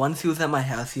 legit. Once he was at my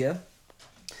house here,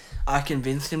 I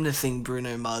convinced him to sing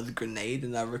Bruno Mars' Grenade,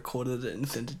 and I recorded it and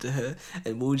sent it to her,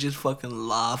 and we were just fucking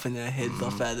laughing our heads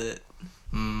off at it.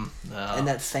 No. And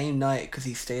that same night, because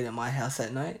he stayed at my house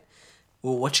that night,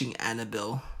 we were watching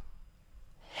Annabelle.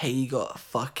 He got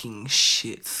fucking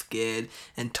shit scared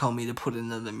and told me to put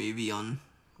another movie on.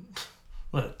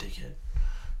 What a dickhead.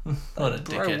 What a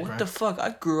dickhead, bro. What the fuck?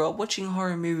 I grew up watching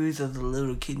horror movies as a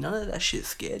little kid. None of that shit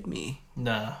scared me.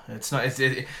 No, it's not.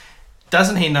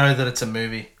 Doesn't he know that it's a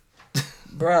movie?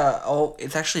 Bruh, oh,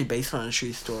 it's actually based on a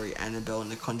true story, Annabelle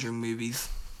and the Conjuring movies.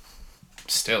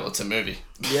 Still, it's a movie.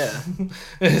 Yeah.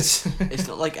 It's It's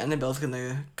not like Annabelle's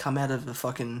gonna come out of the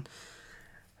fucking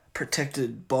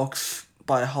protected box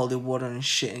by holy water and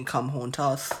shit and come haunt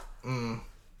us.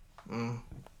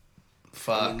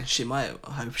 Fuck. I mean, she might.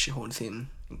 I hope she haunts him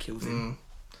and kills him.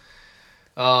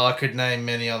 Oh, I could name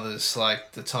many others,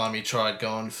 like the time he tried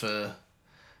going for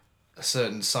a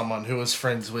certain someone who was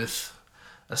friends with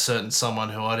a certain someone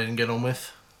who I didn't get on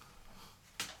with.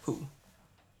 Who?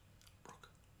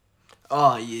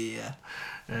 Oh, yeah.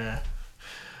 Yeah.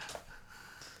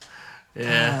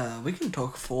 Yeah. We can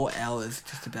talk 4 hours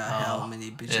just about how many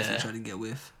bitches he tried to get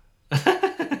with.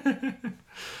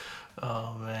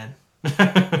 Oh, man.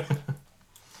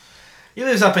 He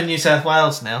lives up in New South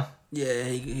Wales now. Yeah,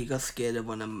 he got scared of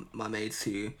one of my mates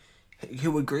who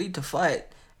agreed to fight.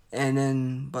 And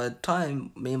then by the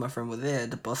time me and my friend were there,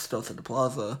 the bus stopped at the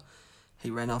plaza, he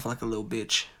ran off like a little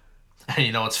bitch. And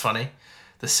you know what's funny?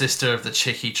 The sister of the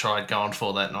chick he tried going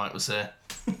for that night was there.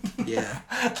 Yeah,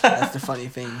 that's the funny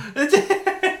thing.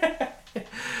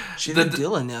 She's a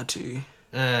dealer now too.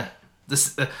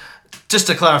 This, just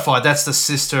to clarify, that's the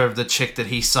sister of the chick that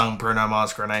he sung Bruno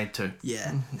Mars' Grenade to.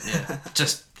 Yeah. Yeah.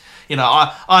 Just, you know,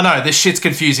 I know, this shit's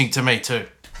confusing to me too.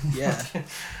 Yeah.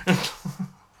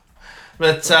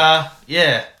 But,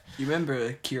 yeah. You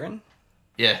remember Kieran?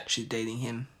 Yeah. She's dating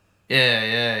him.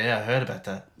 Yeah, I heard about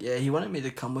that. Yeah, he wanted me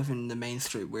to come with him to Main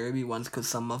Street Werribee once because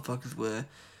some motherfuckers were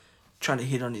trying to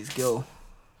hit on his girl.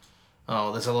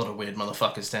 Oh, there's a lot of weird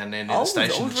motherfuckers down there near the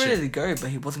station. I and was ready shit. to go, but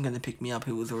he wasn't going to pick me up.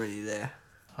 He was already there.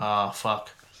 Oh,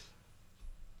 fuck.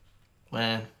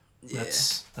 Man. Yeah.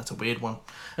 That's a weird one.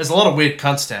 There's a lot of weird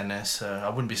cunts down there, so I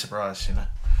wouldn't be surprised, you know.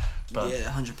 But,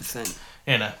 yeah, 100%.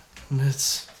 you know,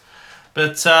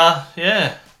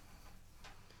 yeah.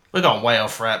 We're going way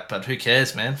off rap, but who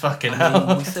cares, man? Fucking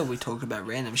hell. We said we talked about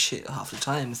random shit half the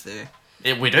time, so...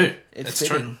 We do. It's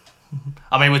true. fitting.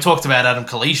 I mean, we talked about Adam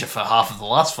Kalisha for half of the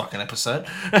last fucking episode.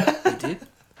 We did?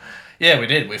 Yeah, we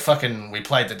did. We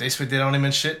played the disc we did on him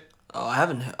and shit. Oh, I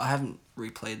haven't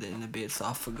replayed it in a bit, so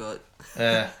I forgot.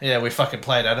 Yeah, we fucking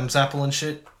played Adam's Apple and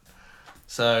shit.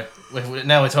 So,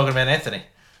 now we're talking about Anthony.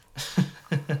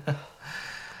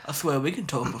 I swear, we can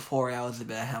talk for 4 hours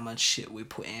about how much shit we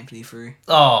put Anthony through.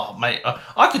 Oh, mate.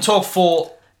 I could talk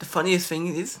for... The funniest thing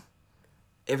is,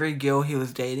 every girl he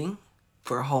was dating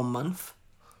for a whole month,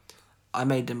 I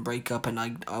made them break up and I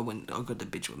got the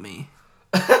bitch with me.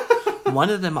 One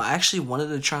of them I actually wanted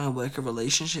to try and work a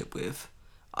relationship with.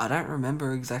 I don't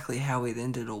remember exactly how it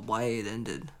ended or why it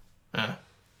ended. Yeah.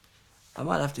 I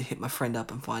might have to hit my friend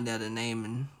up and find out her name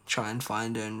and try and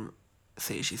find her and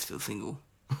see if she's still single.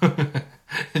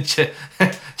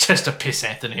 Just to piss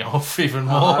Anthony off even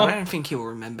more. I don't think he'll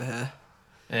remember her.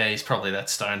 Yeah, he's probably that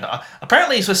stoned.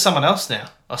 Apparently he's with someone else now.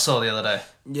 I saw the other day.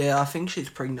 Yeah, I think she's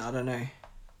pregnant. I don't know.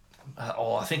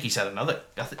 I think he's had another...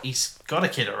 he's got a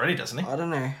kid already, doesn't he? I don't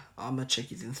know. I'm gonna check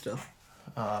his Insta.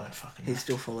 Oh, I don't fucking He know.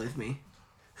 still follows me.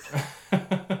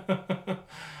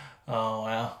 Oh,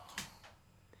 wow.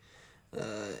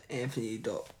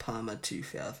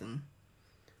 Anthony.Palmer2000.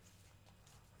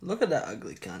 Look at that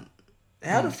ugly cunt.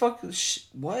 How the fuck is she,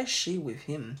 why is she with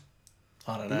him?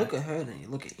 I don't You know. look at her and you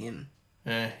look at him.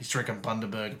 Yeah, he's drinking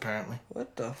Bundaberg, apparently.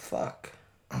 What the fuck?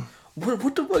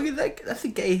 What the fuck is that? That's a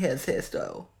gay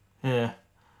hairstyle. Yeah.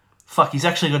 Fuck, he's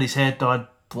actually got his hair dyed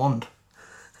blonde.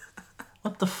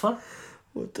 What the fuck?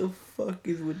 What the fuck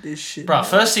is with this shit? Bruh,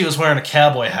 first he was wearing a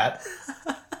cowboy hat.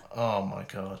 Oh my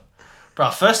god.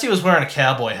 Bruh, first he was wearing a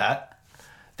cowboy hat.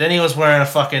 Then he was wearing a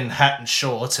fucking hat and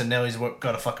shorts, and now he's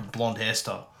got a fucking blonde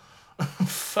hairstyle.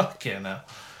 Fuck yeah, now.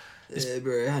 Yeah,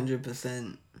 bro,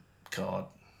 100%. God.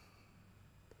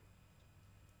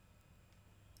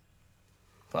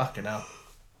 Fucking hell.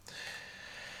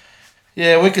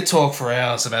 Yeah, we could talk for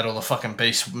hours about all the fucking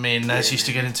beasts me and Naz used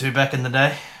to get into back in the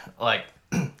day. Like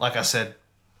I said.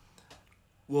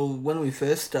 Well, when we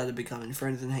first started becoming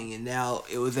friends and hanging out,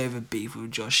 it was over beef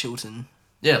with Josh Hilton.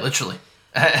 Yeah, literally.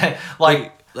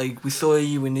 Like, we saw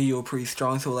you, we knew you were pretty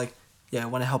strong, so we're like, yeah,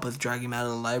 want to help us drag him out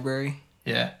of the library?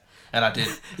 Yeah, and I did.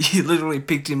 You literally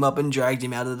picked him up and dragged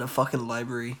him out of the fucking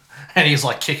library. And he's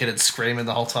like kicking and screaming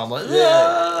the whole time, like,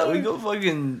 Yeah, we got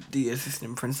fucking the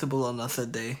assistant principal on us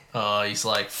that day. oh, he's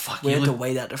like, fuck We you. had to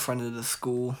wait out the front of the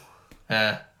school.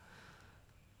 Yeah.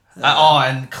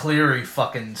 And Cleary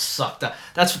fucking sucked up.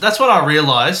 That's what I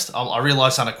realised. I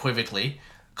realised unequivocally.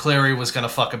 Cleary was going to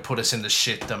fucking put us in the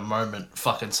shit the moment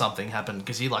fucking something happened,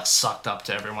 because he like sucked up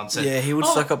to everyone. Said, Yeah, he would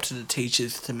 "Oh." suck up to the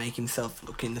teachers to make himself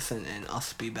look innocent and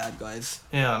us be bad guys.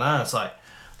 Yeah, I know. It's like,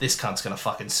 this cunt's going to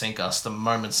fucking sink us the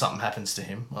moment something happens to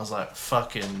him. I was like,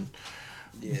 fucking...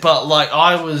 Yeah. But like,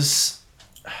 I was...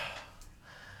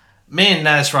 Me and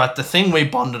Naz, right, the thing we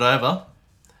bonded over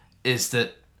is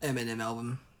that... Eminem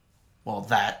album. Well,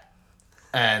 that,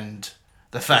 and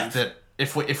the fact that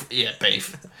if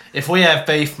beef. If we have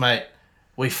beef, mate,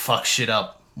 we fuck shit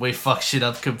up. We fuck shit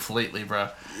up completely, bro.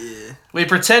 Yeah. We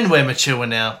pretend we're mature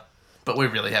now, but we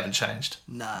really haven't changed.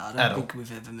 Nah, I At don't all. think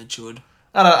we've ever matured.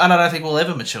 And I don't think we'll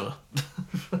ever mature.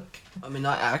 I mean,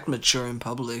 I act mature in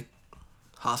public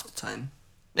half the time.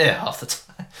 Yeah, half the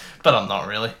time. But I'm not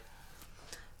really.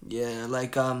 Yeah,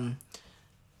 like,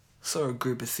 saw a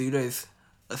group of pseudos,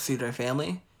 a pseudo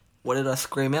family. What did I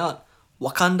scream out?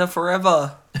 Wakanda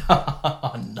forever!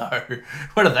 Oh, no.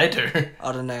 What did they do?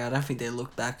 I don't know, I don't think they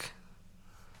looked back.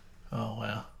 Oh,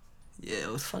 wow. Yeah,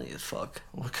 it was funny as fuck.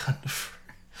 What kind of...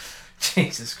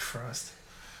 Jesus Christ.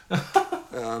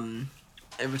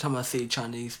 Every time I see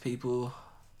Chinese people,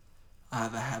 I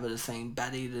have a habit of saying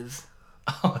bat eaters.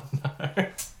 Oh, no.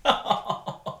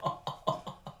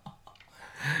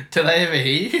 Do they ever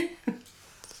hear you?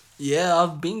 Yeah,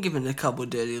 I've been given a couple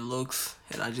dirty looks,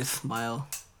 and I just smile.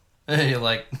 You're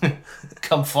like,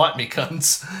 come fight me,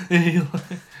 cunts. You're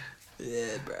like-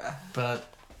 Yeah, bruh.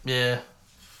 but, yeah.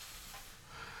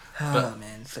 Oh,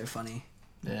 man, so funny.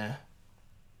 Yeah.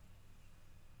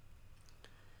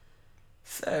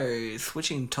 So,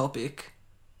 switching topic,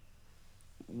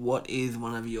 what is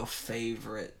one of your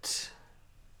favourite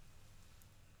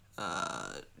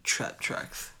trap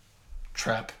tracks?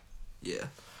 Trap. Yeah.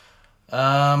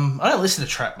 I don't listen to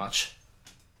trap much,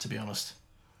 to be honest.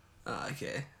 Oh,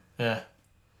 okay. Yeah.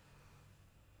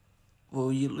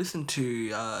 Well, you listen to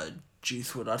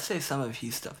Juice WRLD. I'd say some of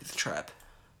his stuff is trap.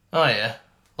 Oh yeah.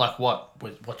 Like what?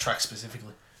 What track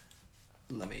specifically?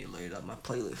 Let me load up my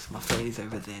playlist. My phone is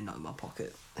over there, not in my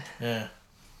pocket. Yeah.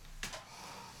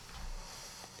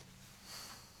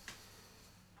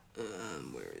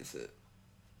 Where is it?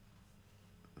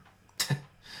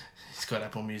 He's got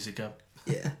Apple Music up.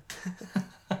 Yeah.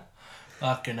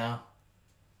 Fucking hell.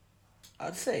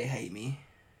 I'd say Hate Me.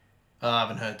 Oh, I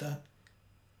haven't heard that.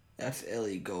 That's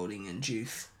Ellie Goulding and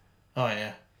Juice. Oh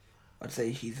yeah. I'd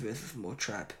say his verse is more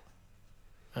trap.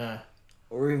 Uh,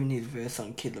 Or even his verse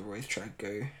on Kid Leroy's track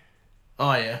Go.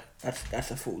 oh yeah.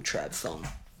 That's a full trap song.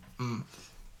 Mm.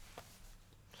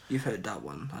 You've heard that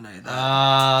one, I know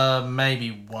that.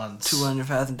 Maybe once.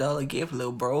 $200,000 gift,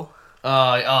 little bro.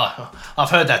 I've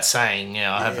heard that saying.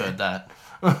 Yeah, I have heard that.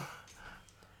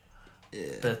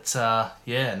 Yeah. But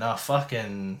yeah, no,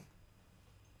 fucking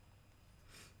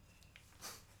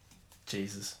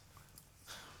Jesus,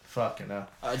 fucking hell.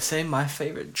 I'd say my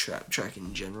favorite trap track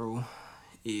in general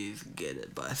is Get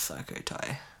It by Psyko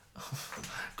Ti.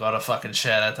 Gotta fucking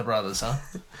shout out the brothers, huh?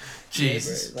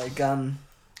 Jesus. Yeah, bro.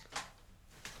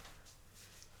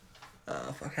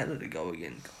 Fuck, how did it go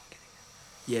again?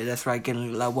 Yeah, that's right,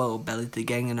 getting like, whoa, belly to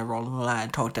gang in a rolling line,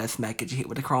 talk that smack, get you hit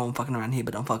with a chrome, fucking around here,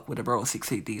 but don't fuck with a bro, 6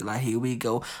 feet deep, like, here we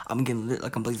go, I'm getting lit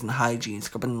like I'm blazing hygiene,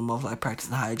 scrubbing them off like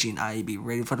practicing hygiene, I be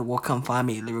ready for the war, come find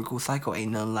me, lyrical psycho,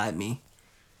 ain't nothing like me.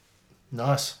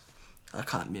 Nice. I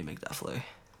can't mimic that flow.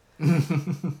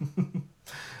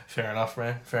 Fair enough,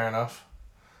 man, fair enough.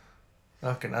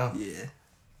 Fucking hell. Yeah.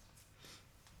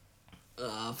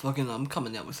 Fucking, I'm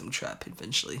coming out with some trap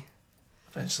eventually.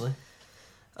 Eventually.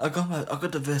 I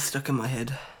got the verse stuck in my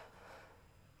head.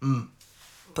 Mm.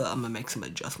 But I'm gonna make some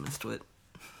adjustments to it.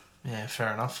 Yeah,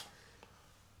 fair enough.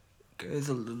 Goes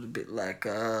a little bit like,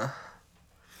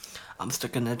 I'm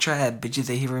stuck in a trap, bitches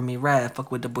are hearing me rap,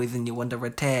 fuck with the boys and you under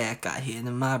attack, I hit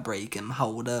in my break and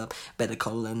hold up, better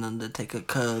call an undertaker,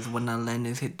 cause when I land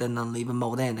this hit then I'm leaving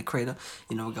more than the crater,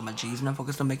 you know I got my G's and I'm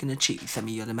focused on making the cheese,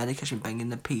 semi-automatic, catch me banging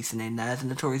the piece, and they knives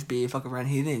and notorious beer, fuck around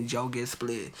here then y'all get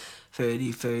split,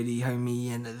 30-30,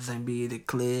 homie and the zombie the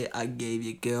clear, I gave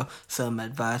your girl some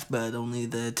advice but only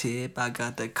the tip, I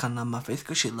got that cunt on my face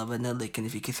cause she loving the lick, and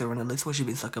if you kiss her on the lips, well she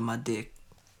been sucking my dick.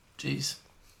 Jeez.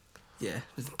 Yeah,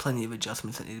 there's plenty of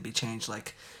adjustments that need to be changed.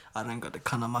 Like, I don't got the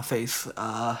cunt on my face.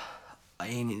 I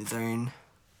ain't in zone.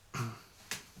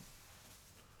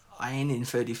 I ain't in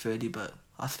 30-30, but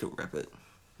I still rep it.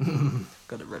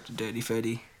 Gotta rep the dirty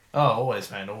 30. Oh,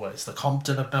 always, man, always. The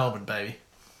Compton of Melbourne, baby.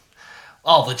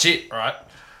 Oh, legit, right?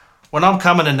 When I'm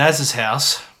coming to Naz's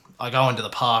house, I go into the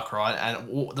park, right?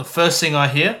 And the first thing I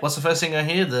hear, what's the first thing I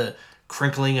hear? The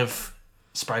crinkling of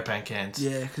spray paint cans.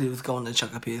 Yeah, because he was going to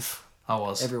chuck a piss. I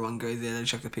was. Everyone goes there to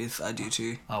chuck a piss. I do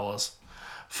too. I was.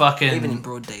 Fucking... Even in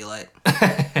broad daylight.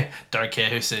 Don't care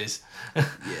who sees. Yeah.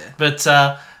 But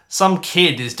some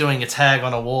kid is doing a tag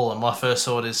on a wall and my first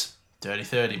thought is, dirty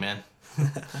 30, man.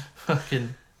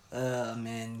 Fucking...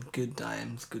 man, good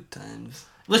times, good times.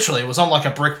 Literally, it was on like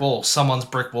a brick wall. Someone's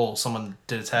brick wall. Someone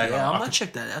did a tag on it. Yeah, I'm gonna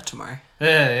check that out tomorrow.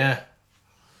 Yeah.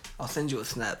 I'll send you a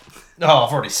snap. Oh,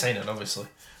 I've already seen it, obviously.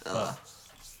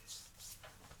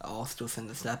 I'll still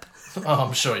send a snap. Oh,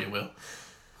 I'm sure you will.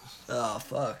 Oh,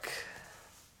 fuck.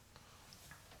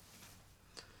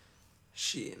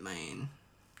 Shit, man.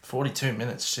 42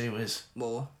 minutes, gee whiz.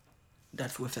 Well,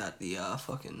 that's without the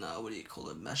fucking, what do you call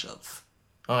it, mashups.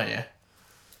 Oh, yeah.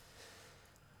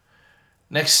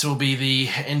 Next will be the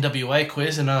N.W.A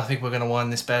quiz, and I think we're going to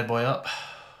wind this bad boy up.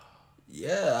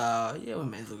 Yeah, we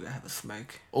may as well go have a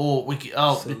smoke. Or we could, I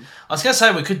was going to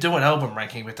say we could do an album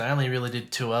ranking, but they only really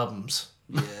did 2 albums.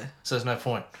 Yeah. So there's no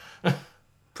point.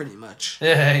 Pretty much.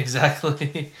 Yeah,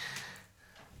 exactly.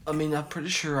 I mean, I'm pretty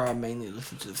sure I mainly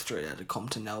listened to the Straight Outta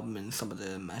Compton album and some of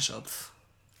the mashups.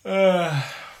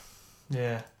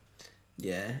 Yeah.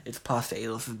 Yeah, it's past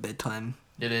Adolf's bedtime.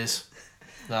 It is.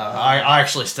 No, I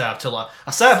actually stayed up till I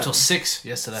stayed up till 6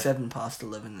 yesterday. 7 past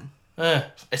 11.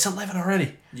 It's 11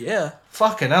 already. Yeah.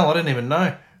 Fucking hell, I didn't even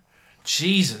know.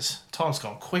 Jesus, time's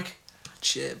gone quick.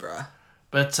 Shit, bruh.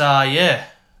 But yeah,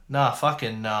 nah,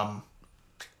 fucking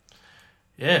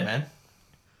yeah, man.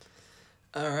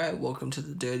 Alright, welcome to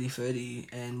the Dirty 30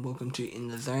 and welcome to In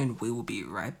the Zone. We will be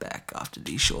right back after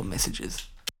these short messages.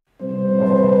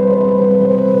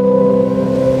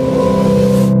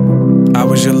 I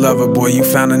was your lover, boy, you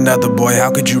found another boy,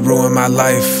 how could you ruin my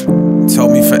life?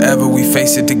 Told me forever we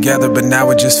face it together, but now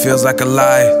it just feels like a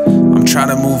lie. I'm I'm trying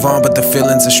to move on, but the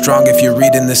feelings are strong. If you're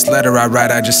reading this letter I write,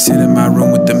 I just sit in my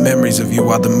room with the memories of you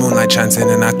while the moonlight shines in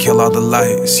and I kill all the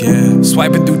lights, yeah.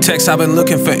 Swiping through texts, I've been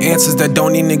looking for answers that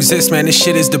don't even exist. Man, this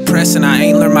shit is depressing. I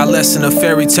ain't learned my lesson. A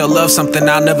fairy tale love, something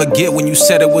I'll never get. When you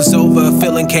said it was over, a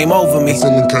feeling came over me,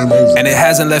 and it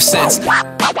hasn't left since.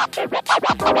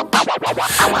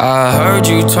 I heard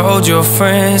you told your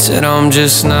friends that I'm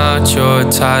just not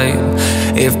your type.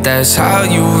 If that's how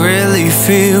you really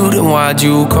feel, then why'd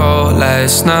you call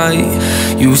last night?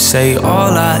 You say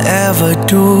all I ever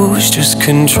do is just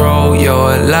control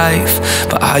your life.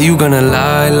 But how you gonna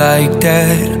lie like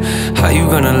that? How you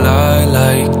gonna lie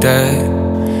like that?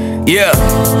 Yeah,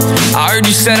 I heard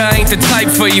you said I ain't the type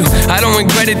for you. I don't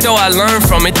regret it though, I learned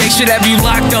from it. They should have you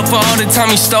locked up for all the time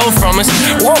you stole from us.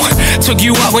 Whoa, took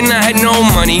you out when I had no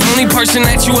money. Only person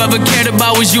that you ever cared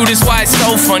about was you, that's why it's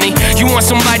so funny. You want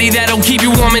somebody that'll keep you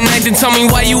warm at night, then tell me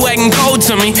why you acting cold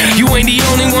to me. You ain't the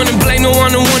only one to blame, the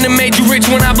one that made you rich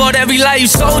when I bought every lie you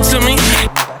sold to me.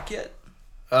 Back yet?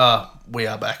 We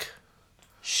are back.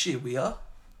 Shit, we are?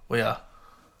 We are.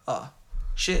 Oh,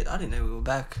 shit, I didn't know we were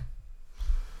back.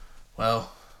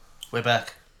 Well, we're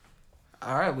back.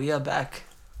 Alright, we are back.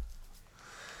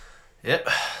 Yep,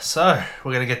 so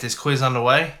we're going to get this quiz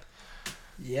underway.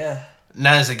 Yeah.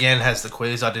 Naz again has the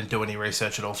quiz. I didn't do any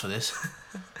research at all for this.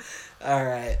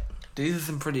 Alright. These are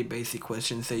some pretty basic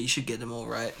questions, so you should get them all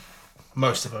right.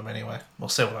 Most of them, anyway. We'll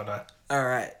see what I know.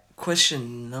 Alright.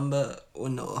 Question number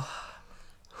 1.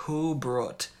 Who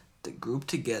brought the group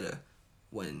together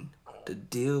when the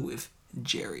deal with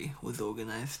Jerry was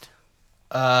organized?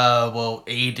 Well,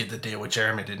 E did the deal with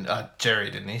Jerry,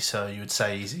 didn't he? So you would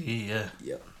say Easy, yeah.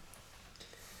 Yep.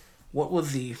 What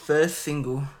was the first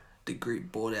single the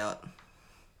group brought out?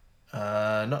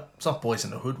 It's not Boys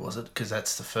in the Hood, was it? Because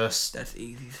that's the first. That's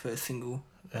Easy's first single.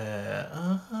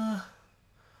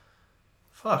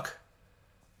 Fuck.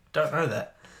 Don't know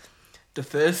that. The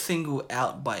first single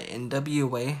out by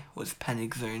N.W.A. was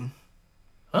Panic Zone.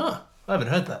 Oh, I haven't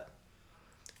heard that.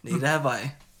 Neither have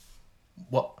I.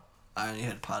 What? I only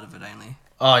heard part of it only.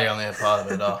 Oh, you only heard part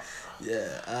of it, oh.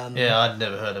 Yeah. Yeah, I'd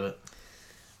never heard of it.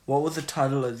 What was the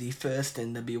title of the first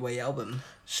N.W.A. album?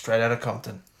 Straight Outta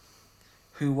Compton.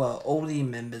 Who were all the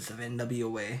members of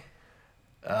N.W.A.?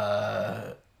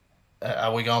 Are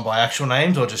we going by actual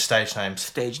names or just stage names?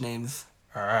 Stage names.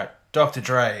 Alright. Dr.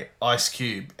 Dre, Ice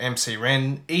Cube, MC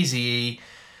Ren, Eazy-E,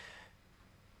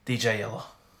 DJ Yella.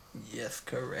 Yes,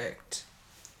 correct.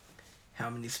 How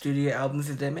many studio albums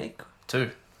did they make?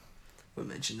 2. We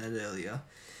mentioned that earlier.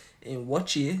 In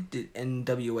what year did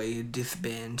N.W.A.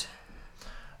 disband?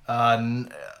 Was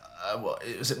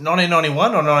it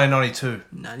 1991 or 1992?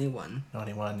 91.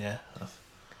 91, yeah.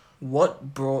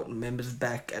 What brought members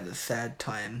back at a sad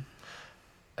time?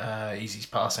 Easy's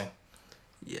passing.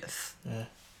 Yes. Yeah.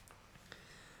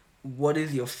 What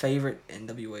is your favourite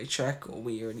N.W.A. track? Or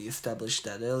we already established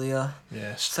that earlier.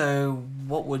 Yes. So,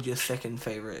 what would your second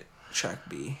favourite track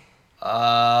be?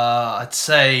 I'd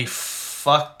say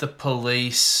Fuck the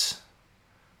Police.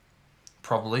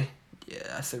 Probably. Yeah,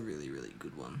 that's a really, really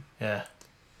good one. Yeah.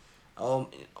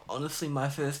 Honestly, my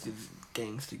first is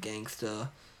Gangsta Gangsta.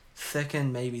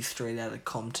 Second, maybe Straight Outta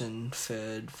Compton.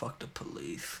 Third, Fuck the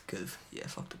Police. Because, yeah,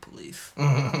 fuck the police.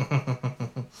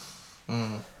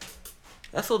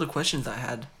 That's all the questions I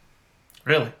had.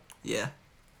 Really? Yeah.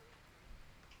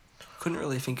 Couldn't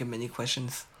really think of many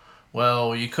questions.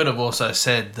 Well, you could have also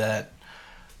said that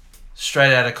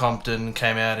Straight Outta Compton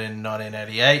came out in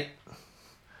 1988.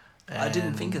 I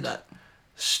didn't think of that.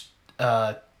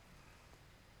 I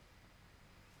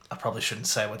probably shouldn't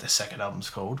say what their second album's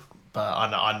called, but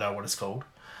I know what it's called.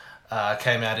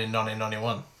 Came out in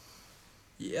 1991.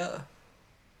 Yeah.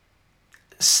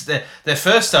 Their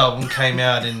first album came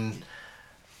out in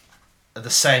the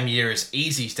same year as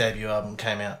Eazy's debut album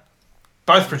came out.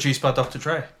 Both produced by Dr.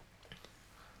 Dre.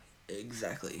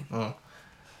 Exactly.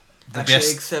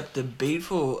 Actually, except the beat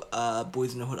for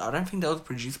Boys in the Hood, I don't think that was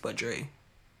produced by Dre.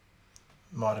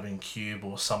 Might have been Cube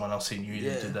or someone else he knew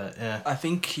that did that, yeah. I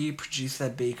think Cube produced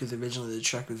that beat because originally the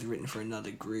track was written for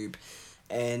another group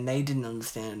and they didn't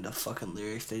understand the fucking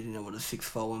lyrics. They didn't know what a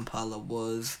 6'4" Impala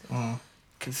was.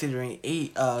 Considering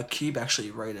Cube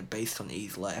actually wrote it based on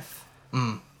E's life.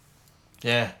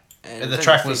 Yeah. And the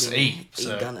track was E,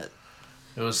 so he done it.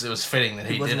 It was fitting that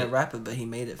he did it. He wasn't a rapper, but he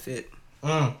made it fit.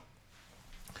 I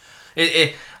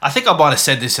think I might have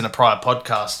said this in a prior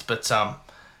podcast, but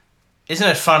isn't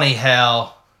it funny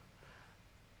how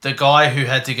the guy who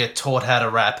had to get taught how to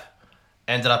rap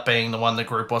ended up being the one the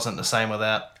group wasn't the same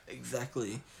without?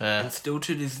 Exactly. Yeah. And still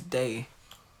to this day,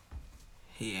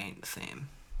 he ain't the same.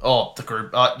 Oh, the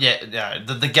group.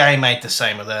 The game ain't the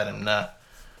same without him, nah.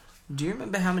 Do you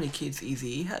remember how many kids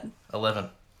Eazy-E had? 11.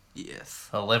 Yes.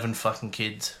 11 fucking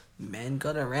kids. Man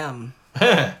got around.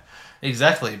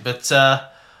 Exactly, but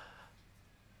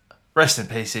rest in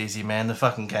peace, Easy, man. The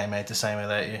fucking game ain't the same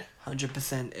without you.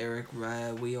 100% Eric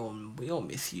Raya. We all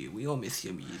miss you. We all miss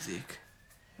your music.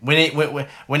 We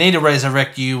need to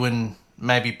resurrect you and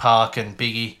maybe Park and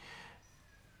Biggie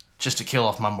just to kill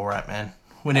off mumble rap, man.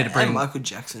 We need to bring and Michael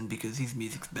Jackson because his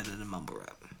music's better than mumble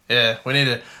rap. Yeah, we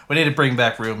need to bring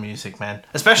back real music, man.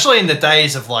 Especially in the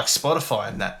days of like Spotify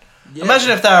and that. Yeah.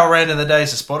 Imagine if they were around in the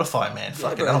days of Spotify, man.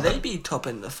 Yeah, bro, they'd be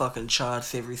topping the fucking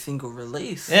charts every single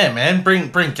release. Yeah, man.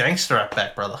 Bring gangster rap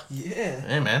back, brother. Yeah.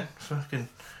 Yeah, man. Fucking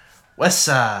West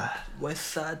Side. West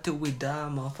Side till we die,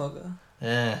 motherfucker.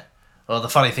 Yeah. Well, the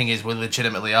funny thing is, we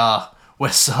legitimately are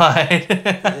West Side.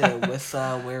 Yeah, West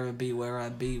Side, where it be, where I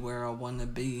be, where I wanna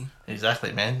be.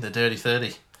 Exactly, man. The Dirty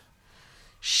 30.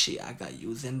 Shit, I got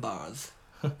used in bars.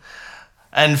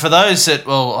 And for those that,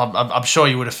 well, I'm sure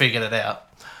you would have figured it out.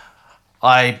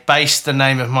 I based the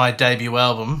name of my debut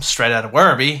album, Straight Outta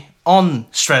Werribee, on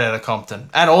Straight Outta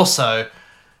Compton. And also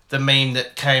the meme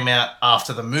that came out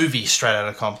after the movie Straight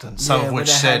Outta Compton. Some of which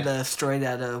said... had Straight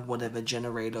Outta whatever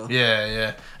generator. Yeah,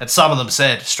 yeah. And some of them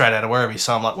said Straight Outta Werribee.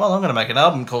 So I'm like, well, I'm going to make an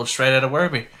album called Straight Outta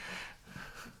Werribee.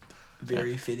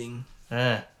 Very fitting.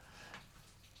 Yeah.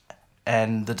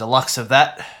 And the deluxe of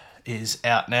that is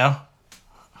out now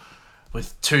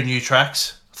with 2 new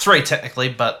tracks. 3 technically,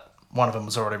 but one of them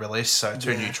was already released, so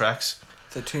 2 new tracks.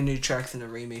 So 2 new tracks and a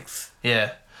remix.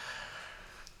 Yeah.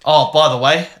 Oh, by the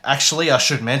way, actually, I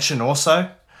should mention also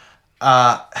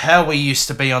how we used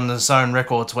to be on the Zone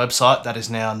Records website. That is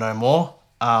now no more.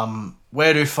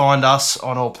 Where to find us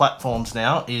on all platforms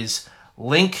now is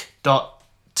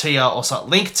linktr.ee or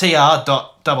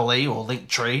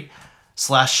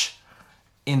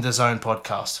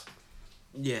linktr.ee/InTheZonePodcast.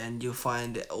 Yeah, and you'll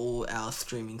find all our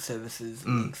streaming services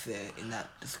links there in that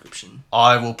description.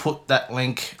 I will put that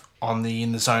link on the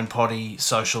In The Zone Poddy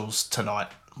socials tonight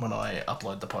when I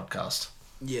upload the podcast.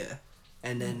 Yeah,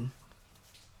 and then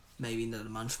maybe another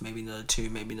month, maybe another 2,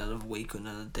 maybe another week or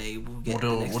another day. We'll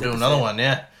do another one,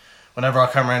 yeah. Whenever I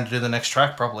come around to do the next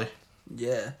track, probably.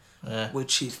 Yeah.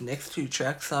 Which his next 2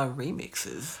 tracks are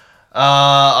remixes.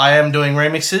 I am doing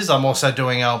remixes. I'm also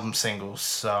doing album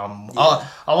singles. I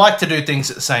like to do things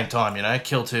at the same time, you know,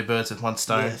 kill 2 birds with one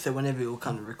stone. Yeah, so whenever we'll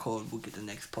come to record, we'll get the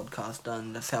next podcast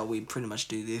done. That's how we pretty much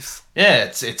do this. Yeah,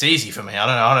 it's easy for me.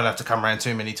 I don't have to come around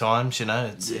too many times, you know.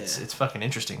 It's fucking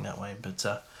interesting that way. But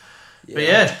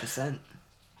yeah. 100%.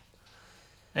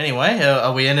 Anyway,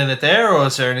 are we ending it there, or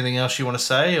is there anything else you want to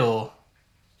say, or?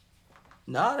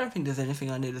 No, I don't think there's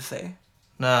anything I need to say.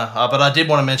 No, but I did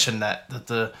want to mention that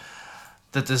the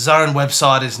Zone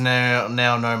website is now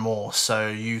no more, so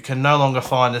you can no longer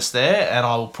find us there, and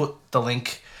I will put the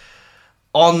link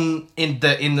in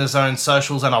the Zone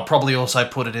socials, and I'll probably also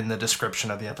put it in the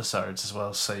description of the episodes as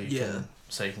well, so you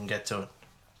can get to it.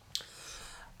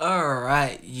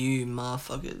 Alright, you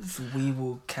motherfuckers, we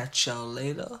will catch y'all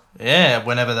later. Yeah,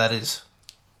 whenever that is.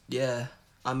 Yeah.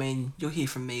 I mean, you'll hear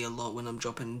from me a lot when I'm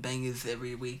dropping bangers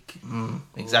every week.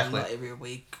 Exactly. Or not every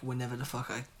week, whenever the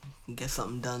fuck I can get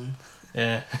something done.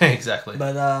 Yeah, exactly.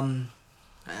 But,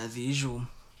 as usual,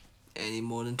 any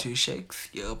more than 2 shakes,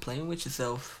 you're playing with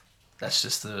yourself. That's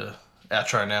just the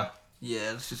outro now.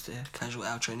 Yeah, it's just a casual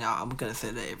outro now. I'm gonna say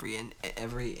that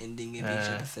every ending of each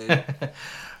episode.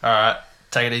 Alright,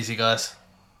 take it easy, guys.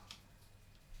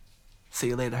 See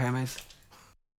you later, homies.